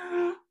said,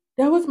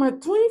 that was my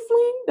twin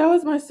flame. That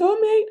was my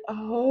soulmate.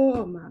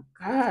 Oh my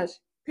gosh,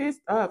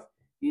 pissed off.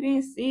 He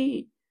didn't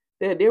see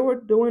that they were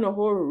doing a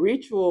whole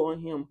ritual on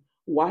him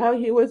while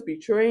he was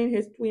betraying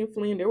his twin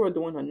flame. They were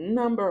doing a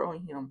number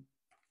on him,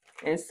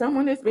 and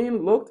someone is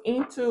being looked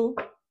into.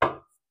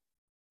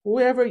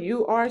 Whoever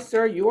you are,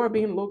 sir, you are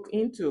being looked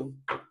into.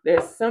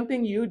 There's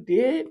something you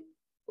did.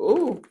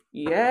 Oh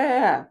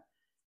yeah.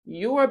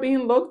 You are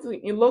being looked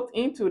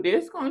into.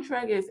 This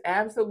contract is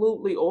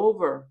absolutely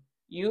over.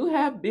 You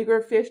have bigger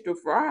fish to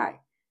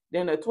fry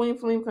than a twin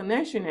flame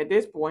connection at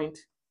this point.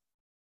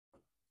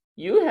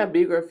 You have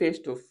bigger fish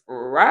to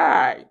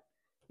fry.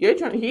 He's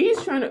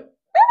trying to,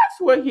 that's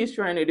what he's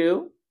trying to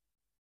do.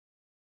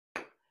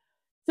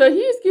 So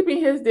he's keeping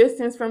his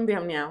distance from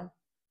them now.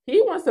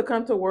 He wants to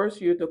come towards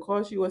you to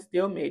cause you a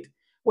stalemate.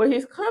 What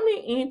he's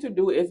coming in to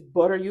do is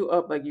butter you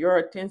up like you're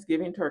a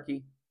Thanksgiving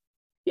turkey.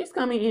 He's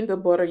coming in to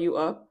butter you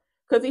up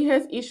because he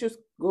has issues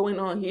going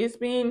on.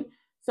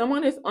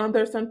 Someone is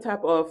under some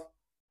type of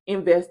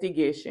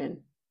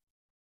investigation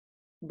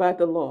by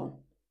the law.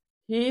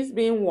 He's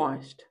being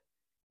watched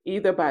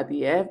either by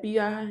the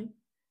FBI,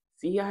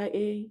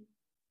 CIA,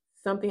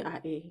 something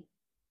IA.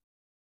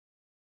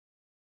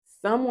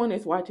 Someone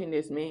is watching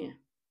this man.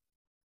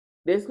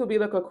 This could be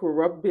like a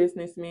corrupt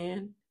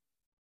businessman.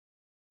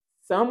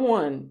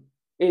 Someone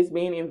is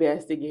being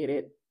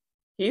investigated.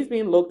 He's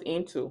being looked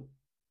into.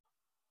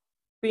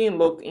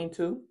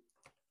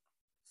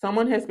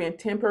 Someone has been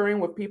tampering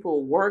with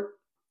people's work,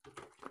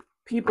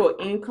 people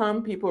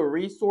income, people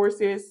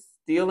resources,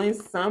 stealing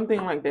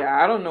something like that.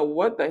 I don't know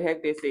what the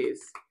heck this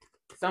is.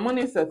 Someone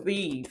is a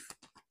thief,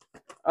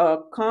 a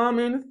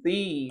common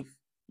thief.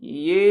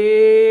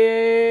 Yeah.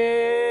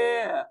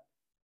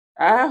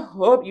 I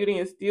hope you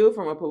didn't steal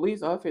from a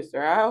police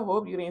officer. I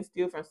hope you didn't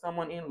steal from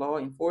someone in law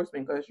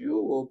enforcement because you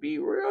will be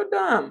real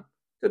dumb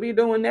to be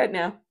doing that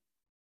now.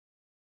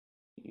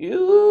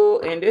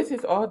 And this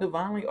is all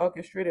divinely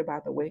orchestrated, by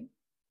the way.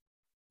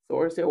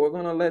 So I said, we're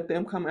going to let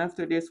them come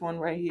after this one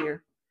right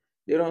here.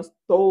 They don't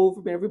stole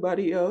from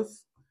everybody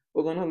else.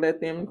 We're going to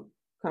let them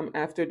come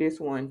after this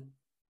one.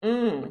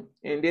 And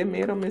they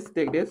made a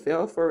mistake. They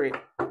fell for it.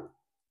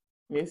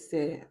 They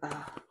said,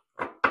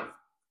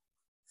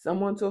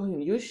 someone told him,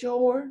 you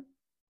sure?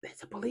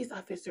 That's a police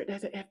officer.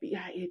 That's an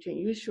FBI agent.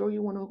 You sure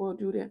you want to go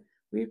do that?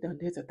 We've done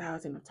this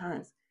 1,000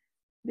 times.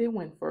 They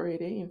went for it.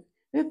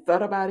 They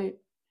thought about it.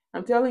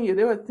 I'm telling you,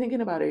 they were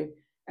thinking about it.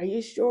 Are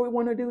you sure we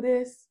want to do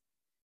this?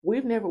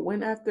 We've never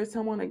went after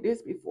someone like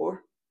this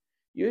before.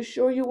 You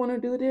sure you want to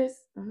do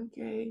this?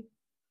 Okay.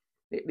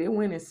 They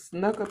went and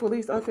snuck a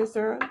police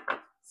officer,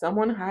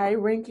 someone high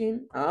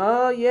ranking.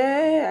 Oh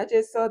yeah, I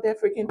just saw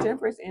that freaking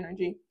Temperance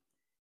energy.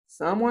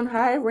 Someone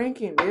high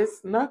ranking. They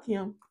snuck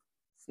him,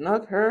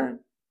 snuck her.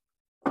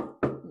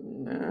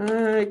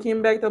 It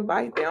came back to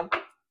bite them.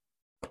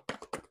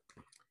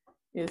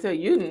 And so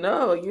you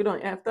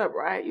don't effed up,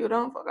 right? You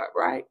don't fuck up,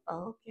 right?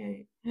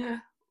 Okay.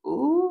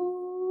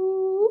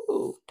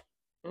 Ooh.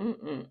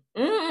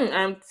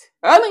 I'm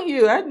telling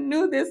you, I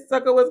knew this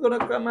sucker was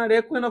gonna come out.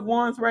 That Queen of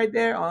Wands right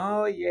there.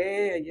 Oh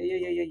yeah.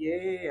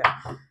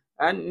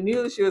 I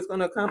knew she was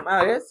gonna come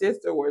out. That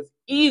sister was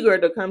eager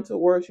to come to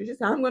work. She just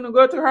said, "I'm gonna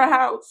go to her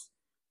house."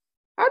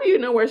 How do you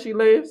know where she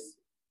lives?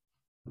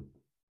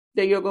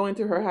 That you're going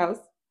to her house?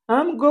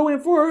 I'm going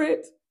for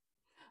it.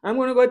 I'm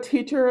gonna go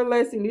teach her a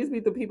lesson. These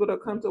be the people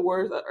that come to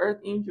work, an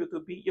earth angel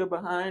to beat your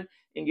behind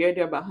and get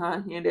their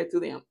behind handed to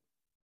them.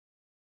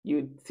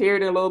 You tear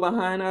their little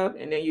behind up,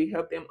 and then you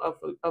help them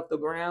up the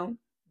ground,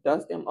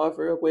 dust them off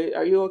real quick.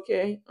 Are you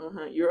okay?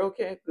 You're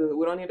okay. Good.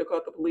 We don't need to call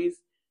the police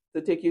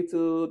to take you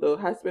to the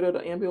hospital,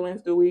 the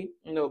ambulance, do we?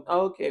 No.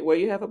 Okay. Well,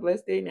 you have a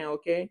blessed day now.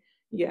 Okay.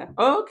 Yeah.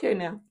 Okay.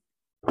 Now,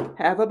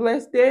 have a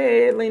blessed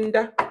day,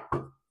 Linda.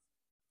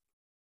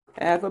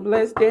 Have a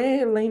blessed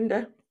day,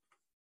 Linda.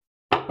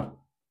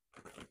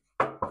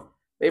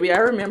 Baby, I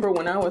remember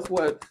when I was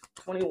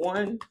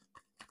 21.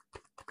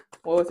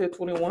 What was it?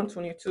 21,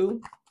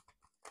 22.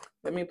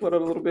 Let me put a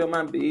little bit of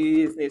my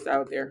business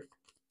out there.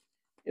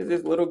 Is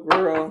this little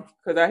girl,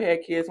 because I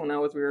had kids when I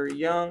was very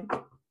young.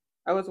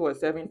 I was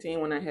 17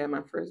 when I had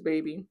my first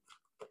baby.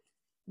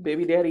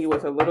 Baby daddy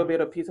was a little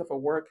bit a piece of a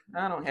work.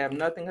 I don't have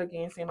nothing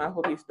against him. I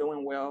hope he's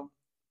doing well.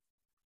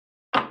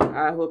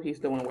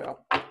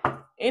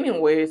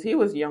 Anyways, he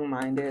was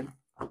young-minded.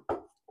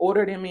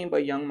 Older than me,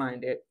 but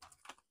young-minded.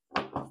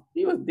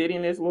 He was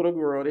dating this little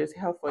girl, this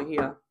heifer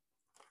here.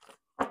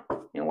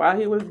 And while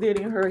he was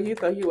dating her, he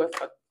thought he was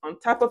on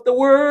top of the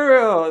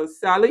world,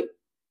 Sally.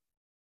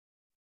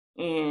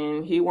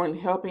 And he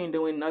wasn't helping,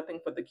 doing nothing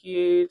for the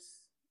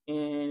kids.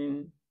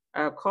 And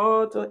I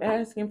called to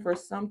ask him for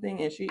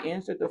something, and she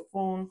answered the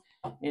phone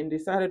and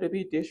decided to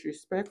be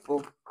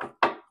disrespectful.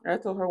 I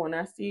told her, when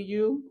I see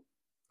you,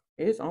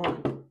 it's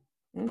on.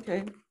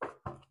 Okay.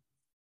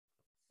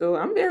 So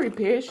I'm very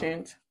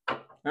patient.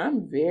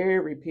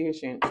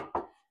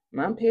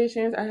 My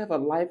patience, I have a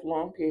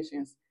lifelong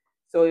patience.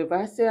 So if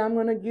I say I'm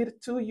going to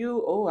get to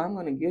you, I'm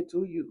going to get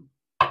to you.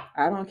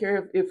 I don't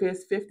care if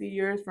it's 50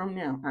 years from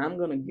now. I'm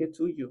going to get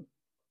to you.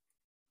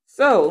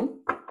 So,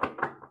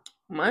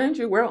 mind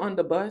you, we're on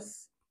the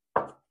bus,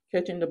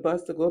 catching the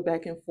bus to go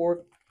back and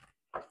forth,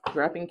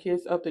 dropping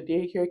kids up to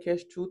daycare,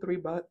 catch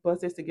 2-3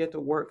 buses to get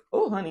to work.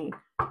 Oh, honey,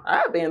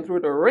 I've been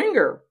through the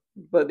ringer,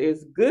 but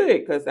it's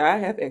good because I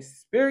have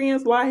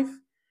experienced life.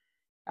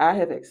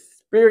 I'm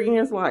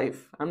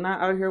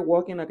not out here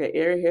walking like an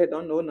airhead,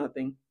 don't know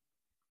nothing.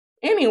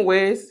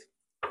 Anyways,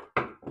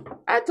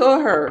 I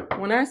told her,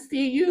 when I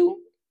see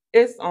you,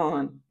 it's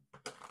on.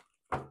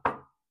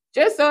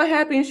 Just so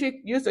happened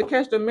she used to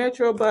catch the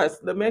Metro bus,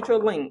 the Metro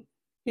Link.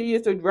 He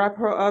used to drop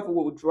her off,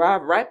 would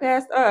drive right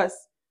past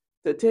us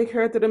to take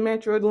her to the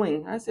Metro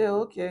Link. I said,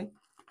 okay.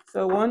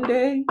 So one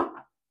day,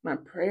 my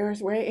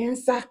prayers were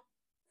answered.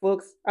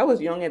 Folks, I was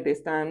young at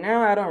this time.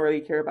 Now I don't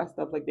really care about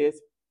stuff like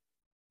this.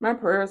 My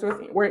prayers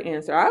were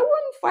answered. I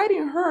wasn't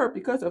fighting her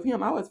because of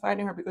him. I was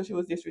fighting her because she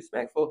was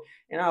disrespectful.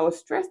 And I was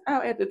stressed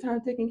out at the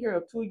time, taking care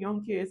of 2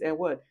 young kids at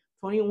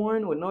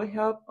 21 with no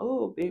help.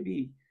 Oh,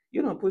 baby,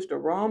 you don't push the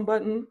wrong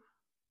button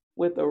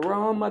with the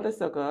wrong mother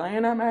sucker.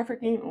 And I'm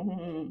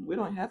African. We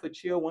don't have to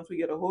chill once we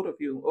get a hold of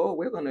you. Oh,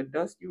 we're going to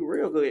dust you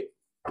real good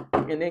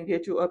and then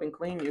get you up and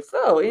clean you.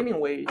 So,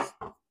 anyways,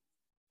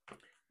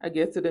 I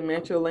get to the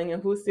Metro Link,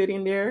 and who's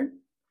sitting there?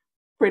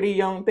 Pretty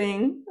young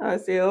thing. I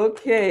said,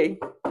 okay.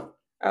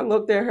 I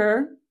looked at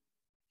her.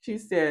 I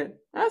said,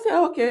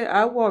 okay.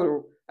 I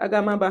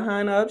got my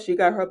behind up. She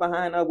got her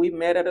behind up. We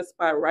met at a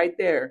spot right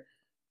there,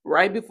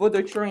 right before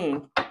the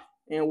train.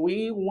 And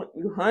we,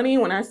 honey,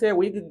 when I said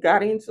we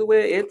got into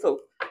it, it took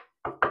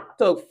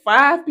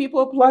 5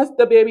 people plus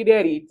the baby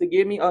daddy to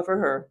get me off of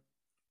her.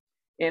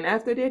 And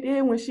after that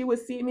day, when she would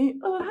see me,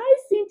 oh, hi,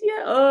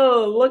 Cynthia.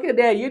 Oh, look at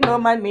that. You know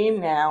my name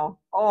now.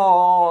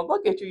 Oh,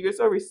 look at you. You're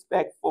so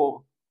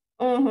respectful.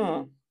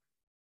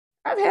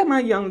 I've had my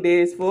young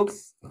days,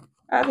 folks.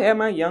 I've had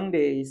my young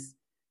days.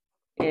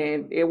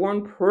 And it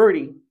wasn't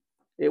pretty.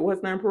 It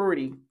was not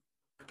pretty.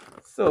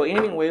 So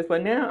anyways,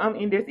 but now I'm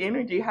in this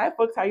energy. Hi,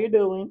 folks. How you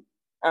doing?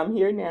 I'm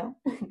here now.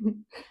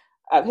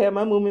 I've had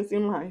my moments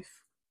in life.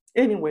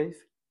 Anyways.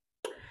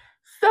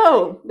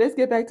 So let's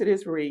get back to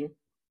this read.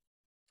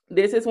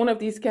 This is one of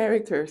these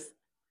characters.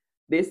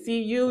 They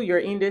see you're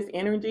in this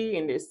energy,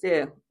 and they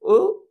say,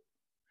 oh,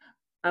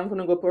 I'm going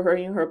to go put her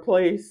in her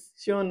place.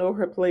 She don't know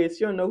her place.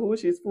 She don't know who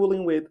she's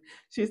fooling with.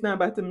 She's not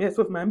about to mess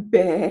with my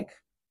bag.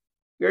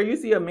 Girl, you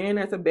see a man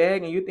that's a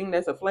bag and you think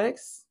that's a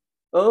flex?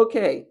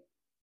 Okay.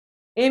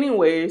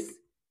 Anyways,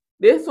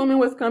 this woman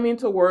was coming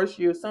towards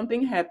you.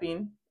 Something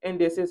happened, and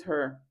this is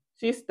her.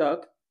 She's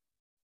stuck.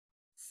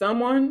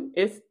 Someone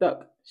is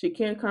stuck. She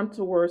can't come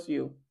towards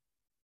you.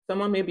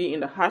 Someone may be in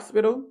the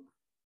hospital.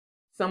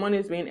 Someone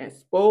is being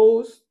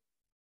exposed.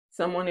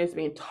 Someone is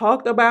being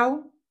talked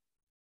about.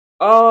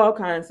 All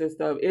kinds of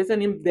stuff. It's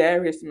an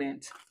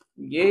embarrassment.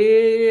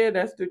 Yeah,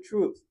 that's the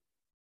truth.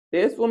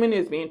 This woman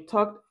is being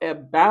talked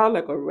about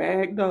like a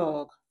rag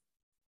dog.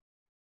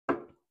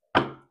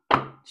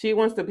 She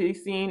wants to be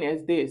seen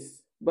as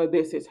this, but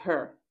this is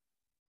her.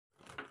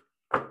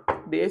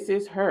 This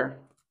is her.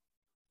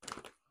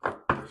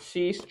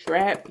 She's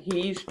trapped.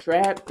 He's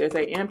trapped. There's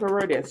an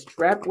emperor that's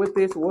trapped with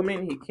this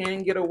woman. He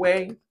can't get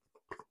away.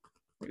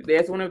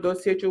 That's one of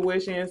those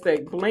situations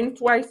like blink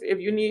twice if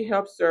you need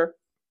help, sir.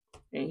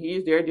 And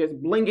he's there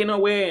just blinking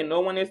away and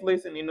no one is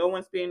listening. No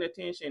one's paying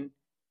attention.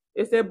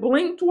 It said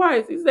blink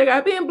twice. He's like,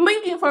 I've been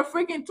blinking for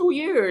freaking 2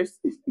 years.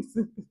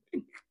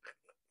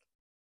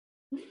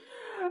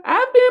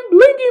 I've been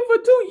blinking for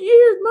 2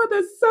 years,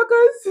 mother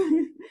suckers.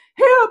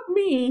 Help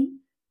me.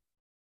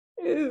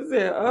 It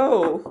said,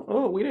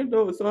 oh, we didn't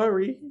know.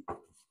 Sorry. I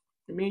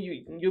mean,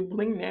 you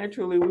blink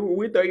naturally.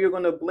 We thought you were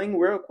gonna blink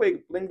real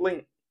quick. Blink,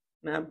 blink,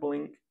 not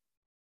blink,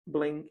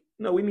 blink.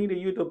 No, we needed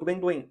you to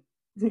blink, blink.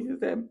 He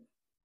said,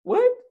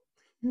 what?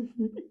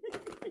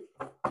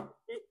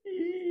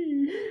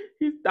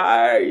 He's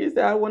tired. He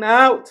said, I went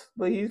out,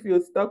 but he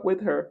feels stuck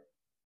with her.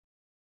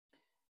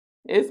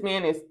 This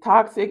man is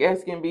toxic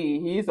as can be.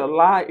 He's a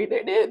lie.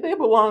 They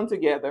belong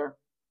together.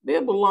 They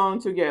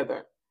belong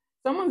together.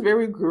 Someone's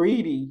very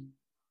greedy.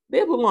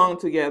 They belong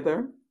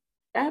together.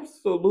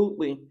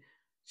 Absolutely.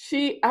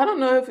 I don't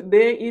know if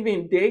they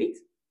even date.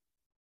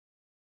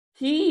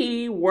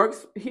 He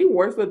works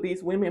with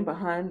these women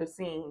behind the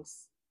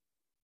scenes.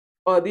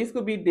 Or these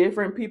could be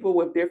different people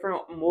with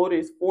different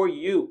motives for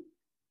you.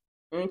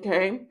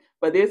 Okay?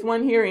 But this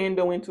one here ain't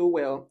doing too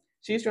well.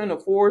 She's trying to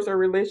force a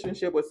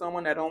relationship with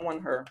someone that don't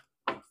want her.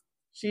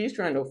 She's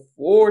trying to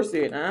force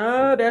it.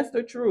 That's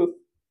the truth.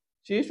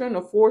 She's trying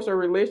to force a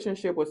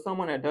relationship with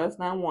someone that does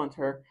not want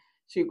her.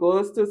 She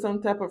goes to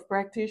some type of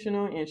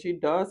practitioner and she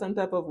does some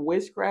type of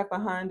witchcraft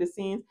behind the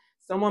scenes.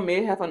 Someone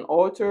may have an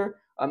altar.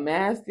 A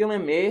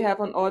masculine may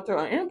have an altar.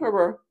 An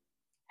emperor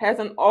has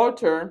an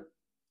altar.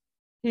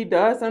 He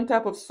does some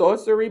type of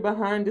sorcery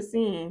behind the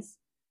scenes.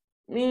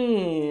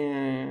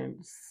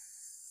 Man.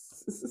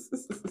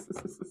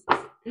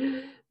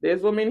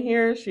 This woman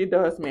here, she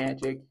does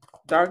magic.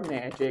 Dark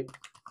magic.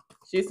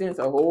 She sends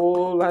a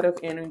whole lot of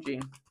energy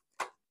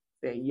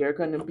that you're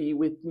going to be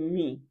with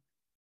me.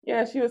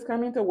 Yeah, she was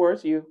coming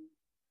towards you.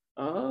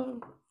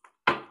 Oh,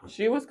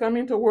 she was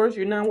coming towards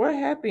you. Now, what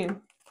happened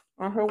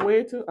on her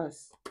way to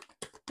us?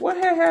 What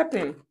had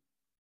happened?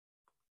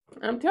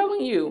 I'm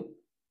telling you,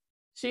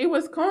 she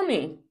was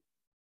coming.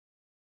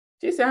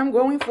 She said, I'm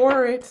going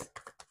for it.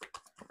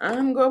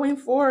 I'm going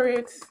for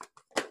it.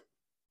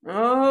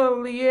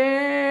 Oh,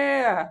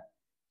 yeah.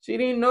 She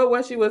didn't know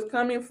what she was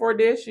coming for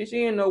this. She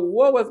didn't know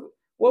what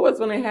was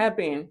going to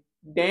happen.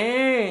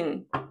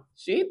 Dang.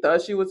 She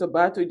thought she was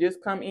about to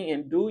just come in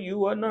and do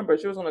you a number.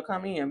 She was going to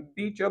come in and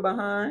beat your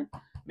behind,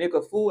 make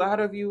a fool out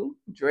of you,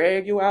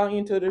 drag you out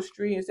into the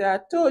street and say, I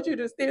told you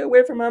to stay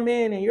away from my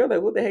man. And you're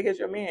like, what the heck is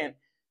your man?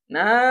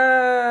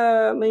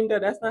 Nah, Linda,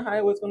 that's not how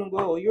it was going to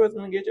go. You was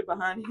going to get your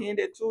behind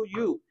handed to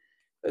you.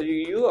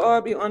 You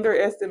all be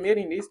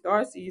underestimating these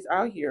star seeds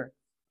out here.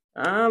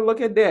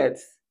 Look at that.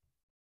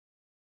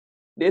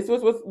 This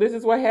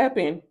is what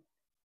happened.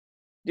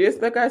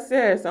 Just like I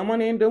said,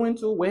 someone ain't doing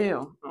too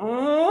well.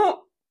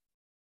 Oh,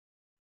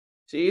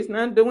 she's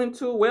not doing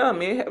too well.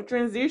 May have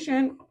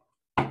transitioned.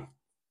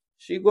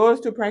 She goes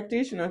to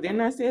practitioner.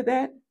 Didn't I say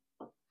that?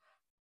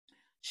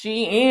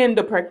 She and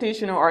the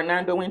practitioner are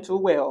not doing too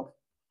well.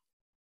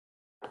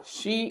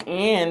 She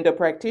and the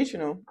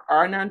practitioner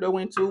are not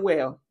doing too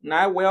well.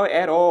 Not well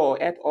at all.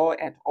 At all.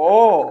 At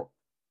all.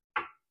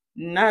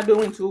 Not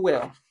doing too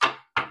well.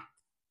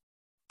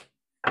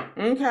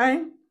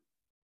 Okay.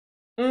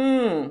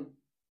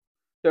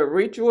 The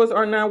rituals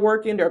are not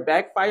working. They're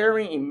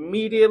backfiring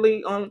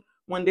immediately on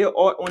when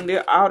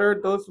they're outer.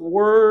 Those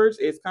words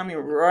is coming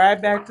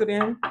right back to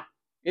them.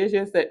 It's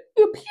just that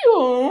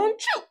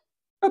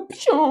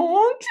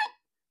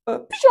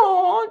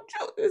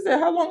Is that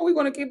how long are we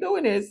gonna keep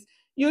doing this?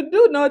 You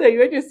do know that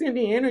you're just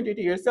sending energy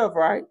to yourself,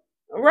 right?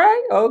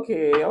 Right?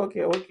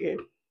 Okay.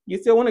 You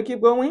still want to keep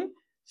going?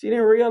 She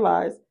didn't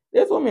realize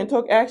this woman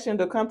took action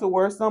to come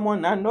towards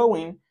someone not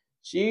knowing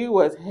she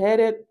was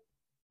headed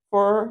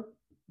for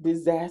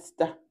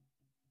disaster.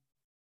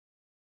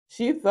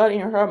 She thought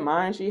in her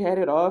mind she had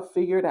it all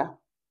figured out.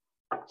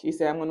 She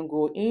said, I'm going to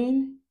go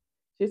in.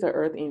 She's an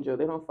earth angel.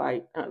 They don't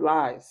fight.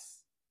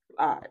 Lies.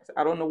 I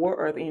don't know what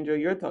earth angel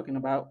you're talking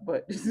about,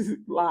 but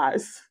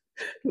lies.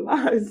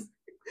 Lies.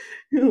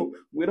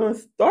 We don't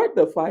start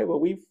the fight, but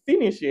we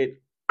finish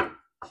it.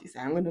 She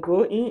said, I'm going to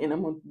go in and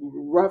I'm going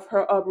to rough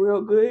her up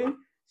real good.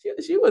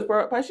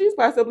 She's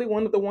possibly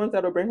one of the ones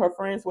that will bring her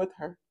friends with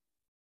her.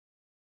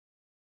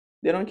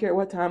 They don't care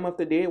what time of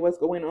the day, what's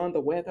going on, the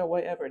weather,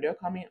 whatever. They're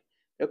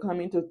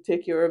coming to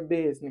take care of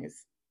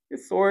business. The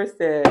source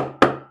said,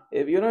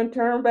 if you don't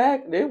turn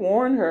back, they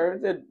warn her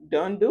that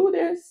don't do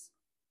this.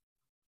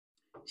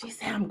 She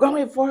said, I'm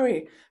going for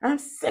it. I'm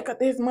sick of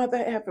this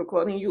mother effer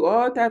calling you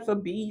all types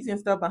of bees and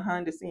stuff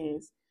behind the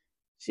scenes.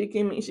 She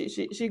came in,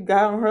 she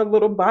got on her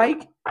little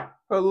bike,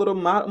 her little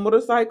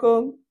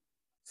motorcycle.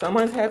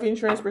 Someone's having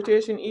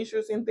transportation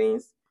issues and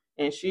things,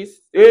 and she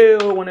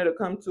still wanted to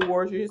come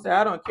towards you. She said,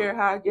 I don't care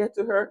how I get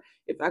to her.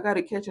 If I got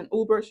to catch an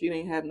Uber, she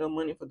didn't have no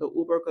money for the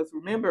Uber because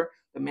remember,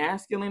 the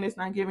masculine is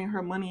not giving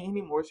her money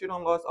anymore. She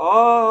done lost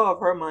all of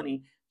her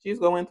money. She's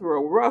going through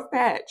a rough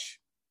patch.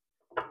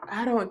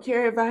 I don't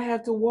care if I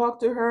have to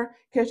walk to her,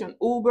 catch an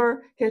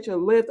Uber, catch a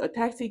Lyft, a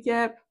taxi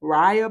cab,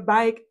 ride a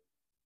bike.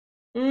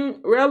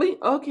 Really?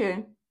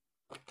 Okay.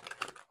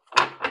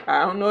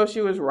 I don't know if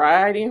she was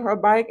riding her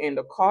bike and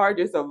the car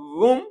just a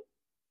boom.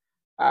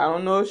 I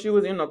don't know if she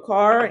was in the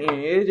car and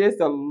it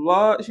just a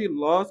lot. She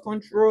lost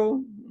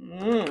control.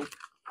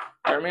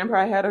 I remember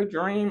I had a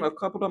dream a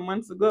couple of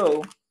months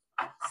ago.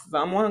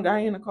 Someone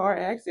got in a car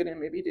accident.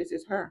 Maybe this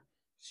is her.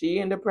 She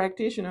and the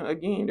practitioner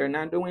again. They're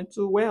not doing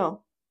too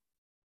well.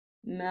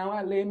 Now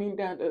I lay me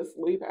down to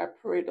sleep. I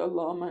pray the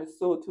Lord my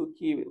soul to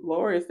keep it.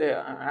 Lord said,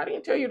 I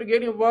didn't tell you to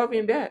get involved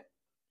in that.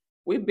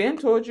 We've been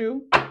told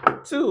you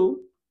to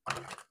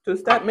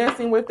stop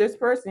messing with this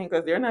person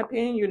because they're not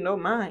paying you no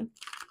mind.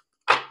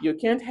 You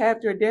can't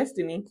have your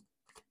destiny.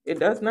 It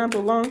does not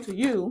belong to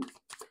you.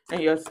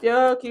 And you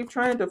still keep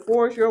trying to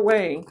force your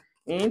way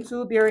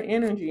into their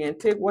energy and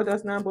take what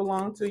does not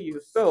belong to you.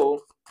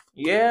 So,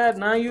 yeah,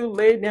 now you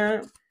lay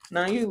down.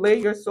 Now you lay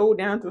your soul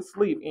down to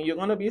sleep. And you're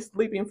going to be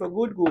sleeping for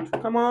good.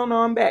 Come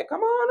on back.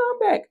 Come on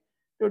back.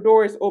 The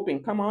door is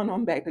open. Come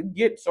on back. The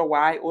gates are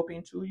wide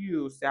open to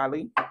you,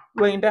 Sally.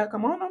 Linda,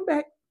 come on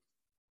back.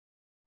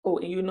 Oh,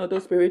 and you know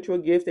those spiritual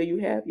gifts that you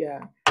have?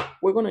 Yeah.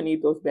 We're going to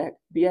need those back.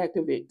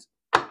 Deactivate.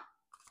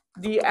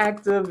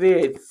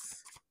 Deactivate.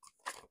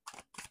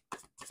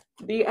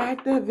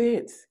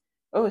 Deactivate.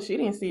 Oh, she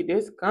didn't see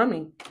this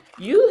coming.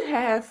 You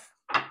have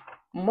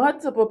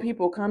multiple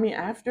people coming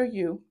after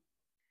you,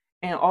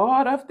 and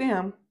all of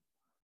them,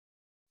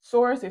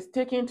 Source is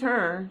taking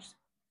turns,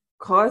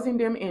 causing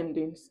them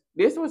endings.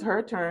 This was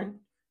her turn.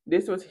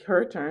 This was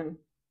her turn.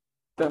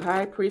 The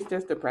high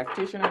priestess, the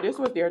practitioner, this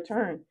was their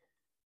turn.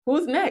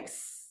 Who's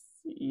next?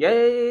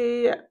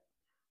 Yay!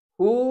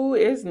 Who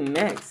is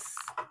next?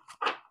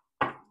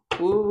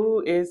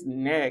 Who is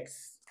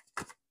next?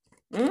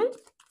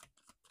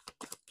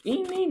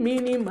 Eeny,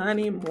 meeny,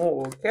 miny,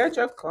 mo. Catch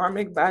a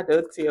karmic by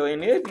the tail.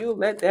 And if you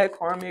let that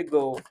karmic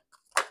go,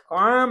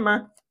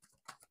 karma.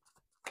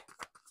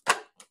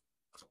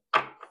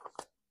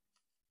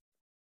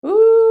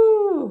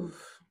 Ooh.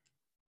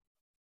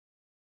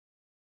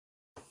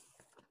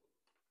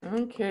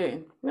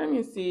 Okay, let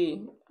me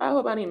see. I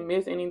hope I didn't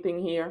miss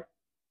anything here.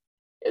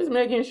 Just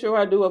making sure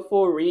I do a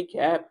full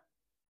recap.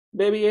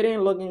 Baby, it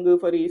ain't looking good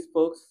for these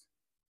folks.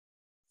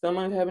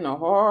 Someone's having a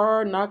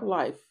hard knock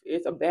life.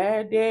 It's a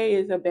bad day.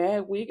 It's a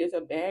bad week. It's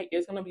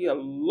going to be a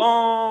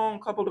long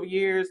couple of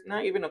years.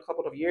 Not even a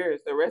couple of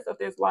years. The rest of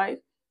this life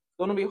is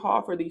going to be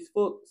hard for these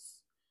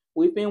folks.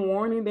 We've been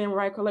warning them,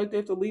 right,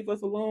 collective, to leave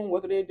us alone.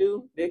 What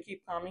do? They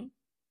keep coming.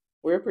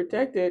 We're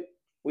protected.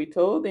 We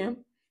told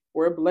them.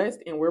 We're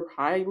blessed and we're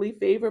highly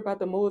favored by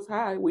the Most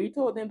High. We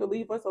told them to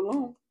leave us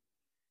alone.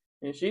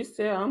 And she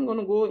said, I'm going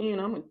to go in.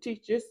 I'm going to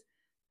teach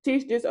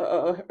this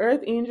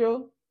earth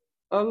angel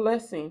a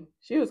lesson.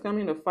 She was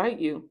coming to fight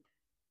you.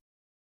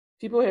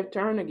 People have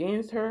turned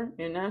against her,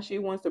 and now she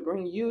wants to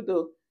bring you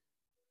the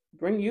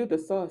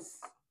sauce.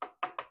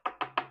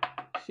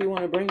 She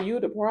want to bring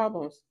you the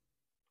problems.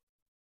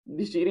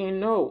 She didn't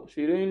know.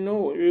 She didn't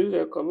know.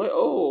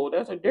 Oh,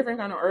 that's a different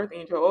kind of earth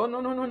angel. Oh,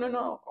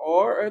 no.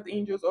 All earth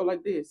angels are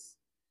like this.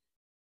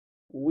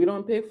 We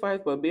don't pick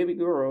fights, but baby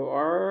girl,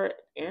 our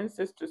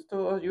ancestors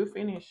told us you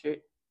finish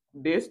it.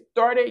 They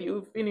started,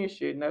 you finish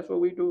it. And that's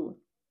what we do.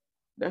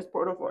 That's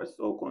part of our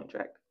soul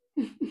contract.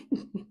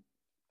 To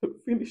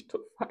finish the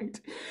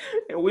fight.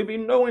 And we be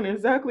knowing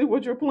exactly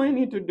what you're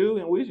planning to do,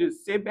 and we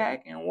just sit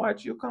back and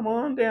watch you come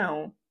on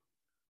down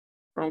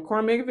from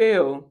Karmic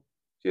Vale,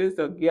 just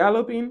a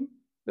galloping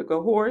like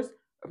a horse,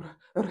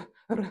 out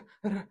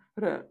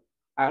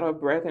of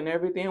breath and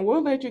everything.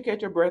 We'll let you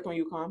catch your breath when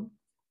you come.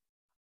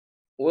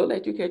 We'll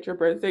let you catch your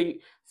breath. Say,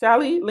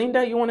 Sally,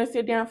 Linda, you want to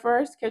sit down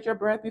first? Catch your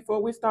breath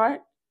before we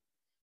start?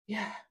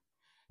 Yeah.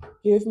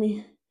 Give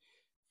me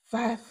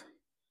 5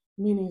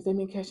 minutes. Let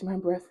me catch my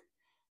breath.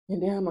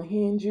 And then I'm going to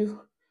hand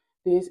you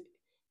this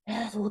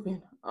ass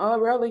whooping. Oh,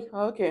 really?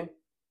 Okay.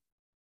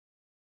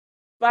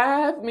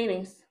 5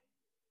 minutes.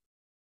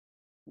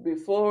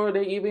 Before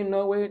they even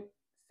know it,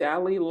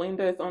 Sally,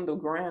 Linda is on the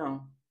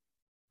ground,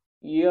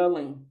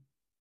 yelling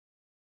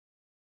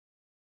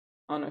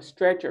on a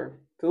stretcher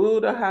to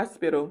the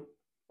hospital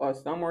or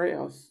somewhere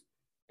else.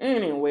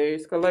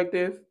 Anyways,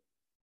 collective,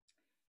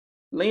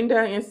 Linda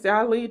and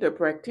Sally, the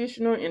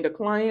practitioner and the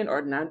client,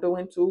 are not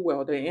doing too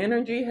well. The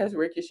energy has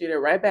ricocheted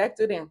right back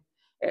to them.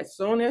 As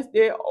soon as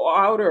they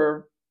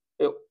order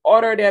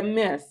that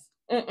mess,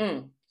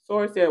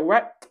 Source said,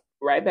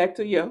 right back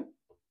to you.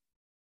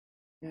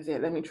 I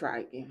said, let me try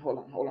again. Hold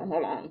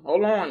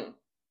on.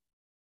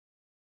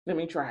 Let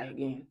me try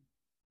again.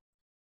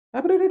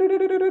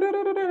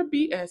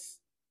 BS.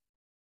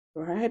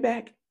 Right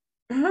back.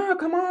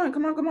 Come on,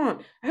 come on, come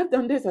on. I've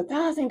done this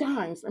 1,000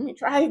 times. Let me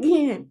try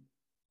again.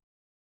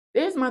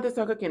 This mother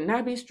sucker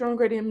cannot be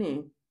stronger than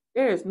me.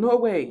 There is no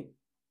way.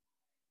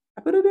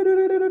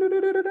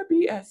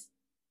 BS.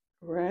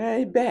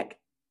 Right back.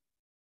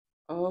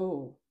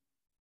 Oh,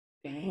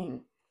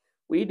 dang.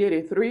 We did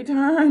it 3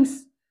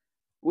 times.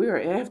 We are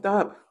effed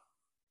up.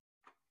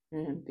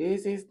 And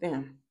this is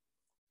them.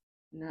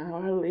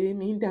 Now I lay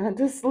me down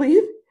to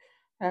sleep.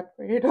 I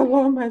pray the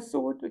Lord my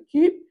soul to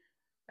keep.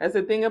 That's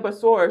the thing about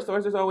Source.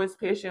 Source is always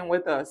patient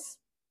with us.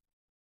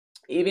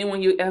 Even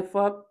when you F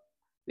up,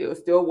 they'll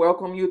still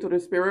welcome you to the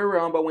spirit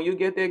realm. But when you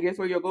get there, guess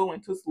where you're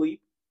going? To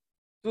sleep.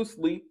 To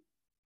sleep.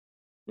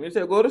 You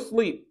say, go to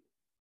sleep.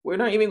 We're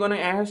not even going to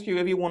ask you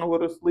if you want to go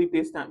to sleep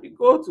this time. You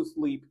go to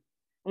sleep.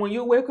 When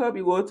you wake up,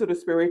 you go to the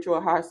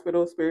spiritual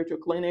hospital, spiritual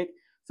clinic,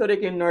 so they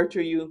can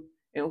nurture you.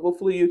 And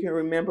hopefully you can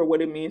remember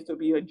what it means to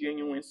be a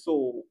genuine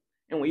soul.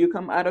 And when you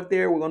come out of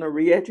there, we're going to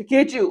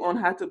re-educate you on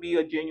how to be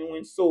a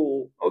genuine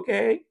soul.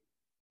 Okay?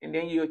 And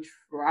then you'll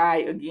try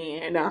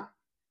again,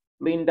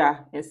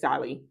 Linda and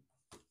Sally,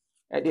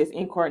 at this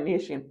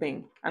incarnation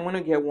thing. I'm going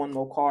to get one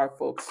more card,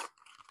 folks.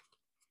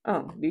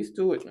 Oh, these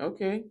two.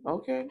 Okay.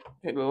 Okay.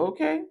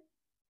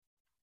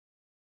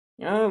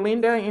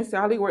 Linda and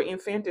Sally were in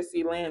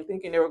fantasy land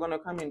thinking they were going to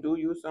come and do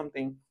you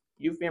something.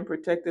 You've been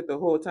protected the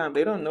whole time.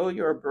 They don't know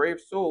you're a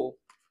brave soul.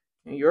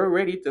 And you're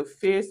ready to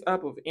face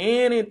up with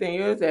anything.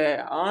 You're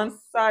there on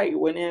site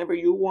whenever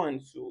you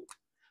want to.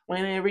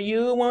 Whenever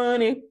you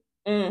want it.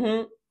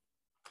 Mm-hmm.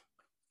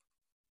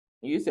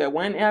 You said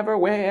whenever,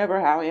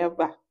 wherever,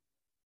 however.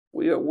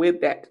 We are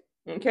with that.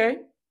 Okay?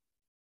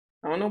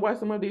 I don't know why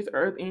some of these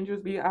earth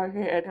angels be out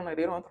here acting like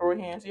they don't throw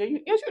hands. Yeah,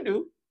 yes, you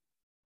do.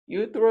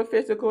 You throw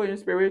physical and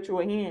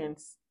spiritual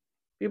hands.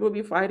 People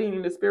be fighting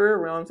in the spirit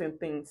realms and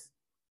things.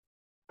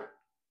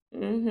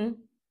 Mm-hmm.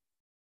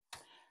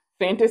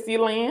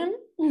 Fantasyland.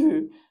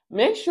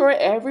 Make sure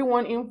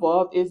everyone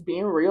involved is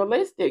being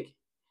realistic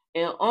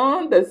and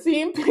on the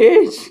same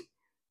page.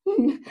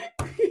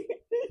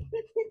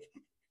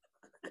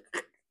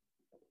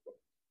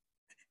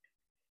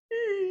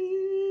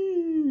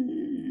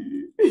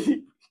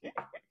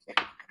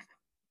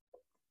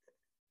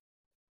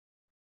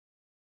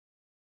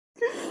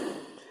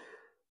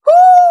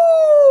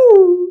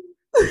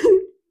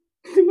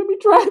 Let me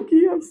try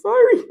again. I'm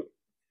sorry.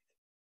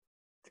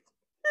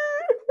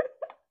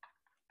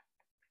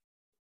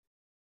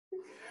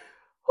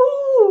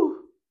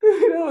 Ooh,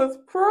 that was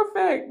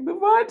perfect.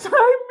 Divine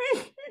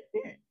timing.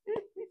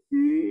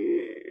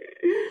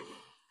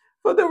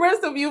 For the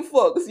rest of you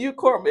folks, you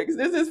karmics,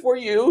 this is for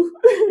you.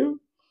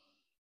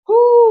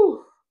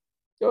 Ooh,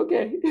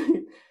 okay.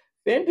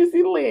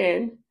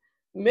 Fantasyland.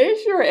 Make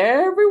sure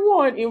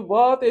everyone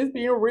involved is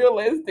being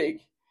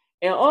realistic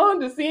and on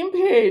the same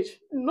page.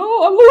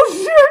 No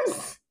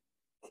illusions.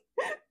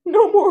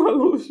 No more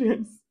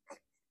illusions.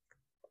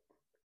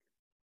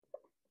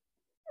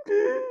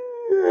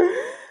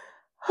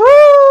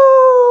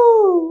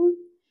 Oh,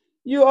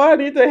 you all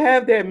need to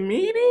have that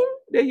meeting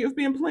that you've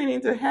been planning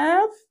to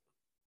have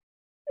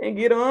and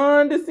get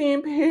on the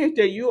same page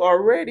that you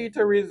are ready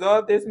to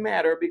resolve this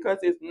matter because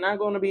it's not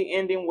going to be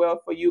ending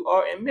well for you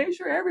all. And make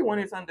sure everyone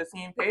is on the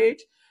same page.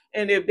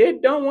 And if they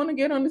don't want to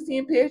get on the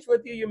same page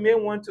with you, you may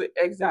want to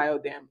exile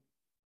them.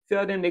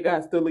 Tell them they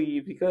got to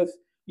leave because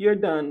you're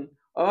done.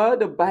 All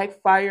the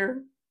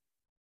backfire,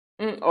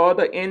 all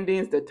the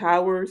endings, the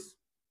towers,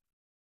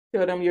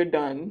 tell them you're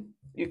done.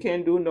 You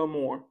can't do no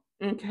more.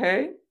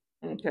 Okay?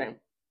 Okay.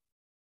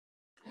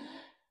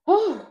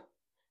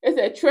 It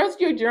said,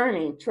 trust your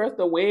journey, trust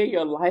the way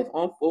your life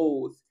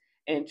unfolds,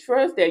 and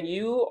trust that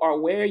you are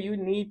where you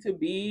need to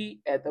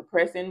be at the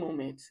present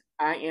moment.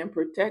 I am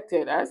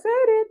protected. I said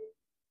it.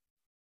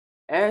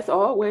 As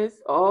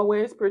always,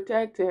 always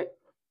protected.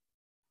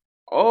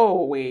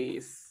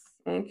 Always.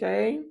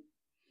 Okay?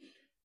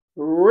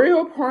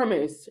 Real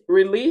promise.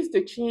 Release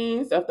the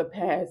chains of the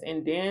past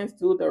and dance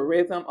to the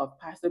rhythm of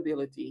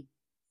possibility.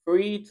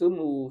 Free to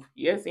move.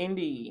 Yes,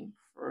 indeed.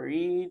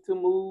 Free to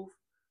move.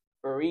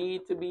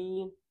 Free to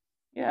be.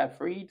 Yeah,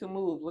 free to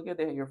move. Look at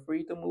that. You're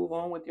free to move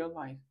on with your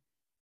life.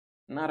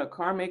 Not a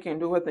karmic can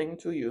do a thing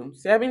to you.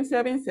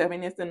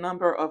 777 is the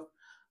number of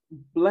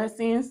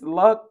blessings,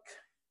 luck,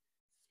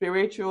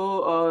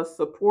 spiritual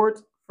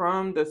support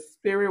from the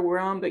spirit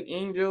realm, the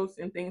angels,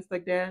 and things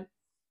like that.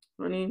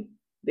 Honey,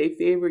 they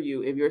favor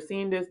you. If you're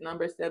seeing this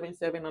number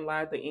 77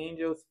 alive, the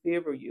angels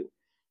favor you.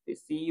 They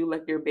see you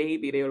like their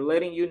baby. They're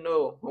letting you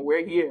know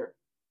we're here.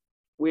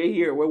 We're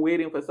here. We're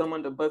waiting for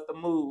someone to bust a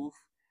move.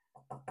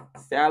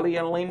 Sally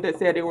and Linda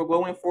said they were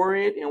going for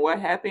it, and what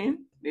happened?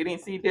 They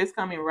didn't see this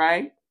coming,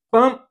 right?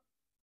 Bump,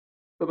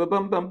 bum,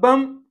 bum, bum,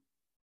 bum,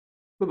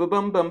 bum,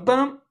 bum, bum,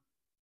 bum.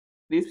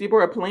 These people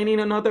are planning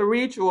another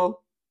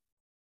ritual,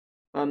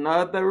 and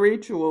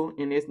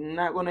it's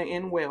not going to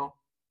end well.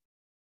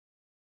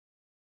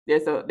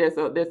 There's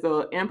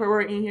a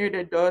emperor in here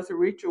that does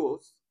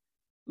rituals.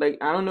 Like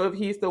I don't know if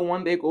he's the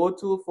one they go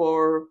to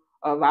for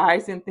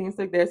advice and things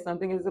like that.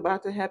 Something is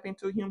about to happen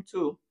to him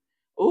too.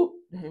 Oh,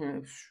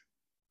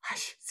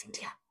 hush,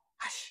 Cynthia,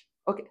 hush.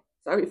 Okay,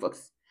 sorry,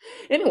 folks.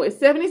 Anyway,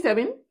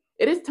 77.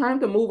 It is time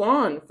to move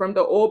on from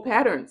the old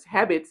patterns,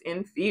 habits,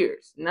 and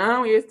fears.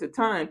 Now is the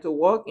time to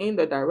walk in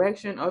the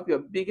direction of your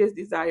biggest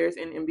desires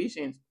and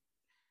ambitions.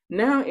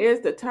 Now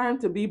is the time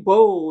to be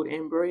bold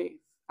and brave.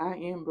 I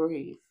am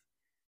brave.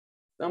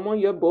 Some of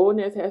your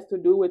boldness has to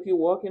do with you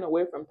walking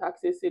away from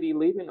toxicity,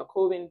 leaving a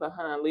coven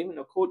behind, leaving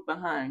a coat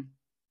behind.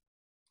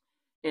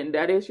 And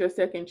that is your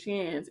second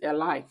chance at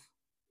life.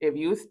 If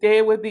you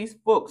stay with these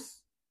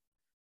folks,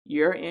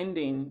 your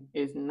ending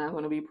is not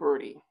going to be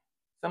pretty.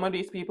 Some of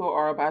these people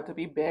are about to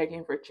be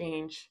begging for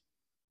change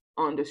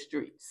on the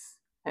streets.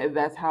 And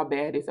that's how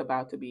bad it's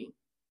about to be.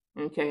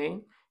 Okay?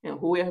 And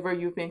whoever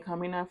you've been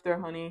coming after,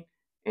 honey,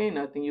 ain't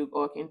nothing you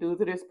all can do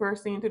to this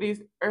person, to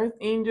these earth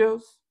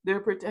angels. They're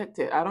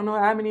protected. I don't know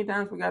how many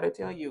times we got to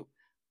tell you.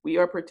 We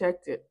are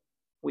protected.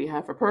 We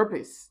have a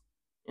purpose.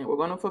 And we're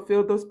going to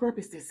fulfill those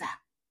purposes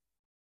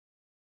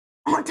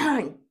on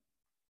time.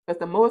 Because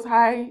the most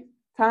high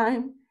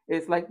time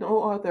is like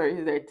no other.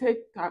 Is there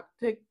tick tock,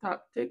 tick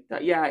tock, tick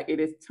tock? Yeah, it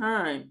is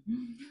time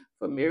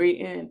for Mary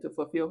Ann to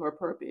fulfill her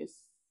purpose.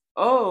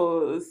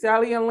 Oh,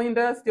 Sally and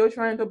Linda still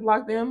trying to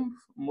block them?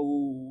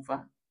 Move.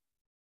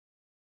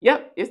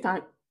 Yep, it's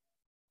time.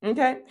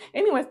 Okay.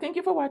 Anyways, thank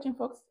you for watching,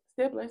 folks.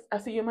 Stay blessed. I'll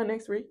see you in my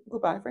next read.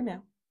 Goodbye for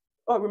now.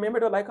 Oh, remember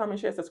to like, comment,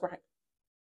 share, subscribe.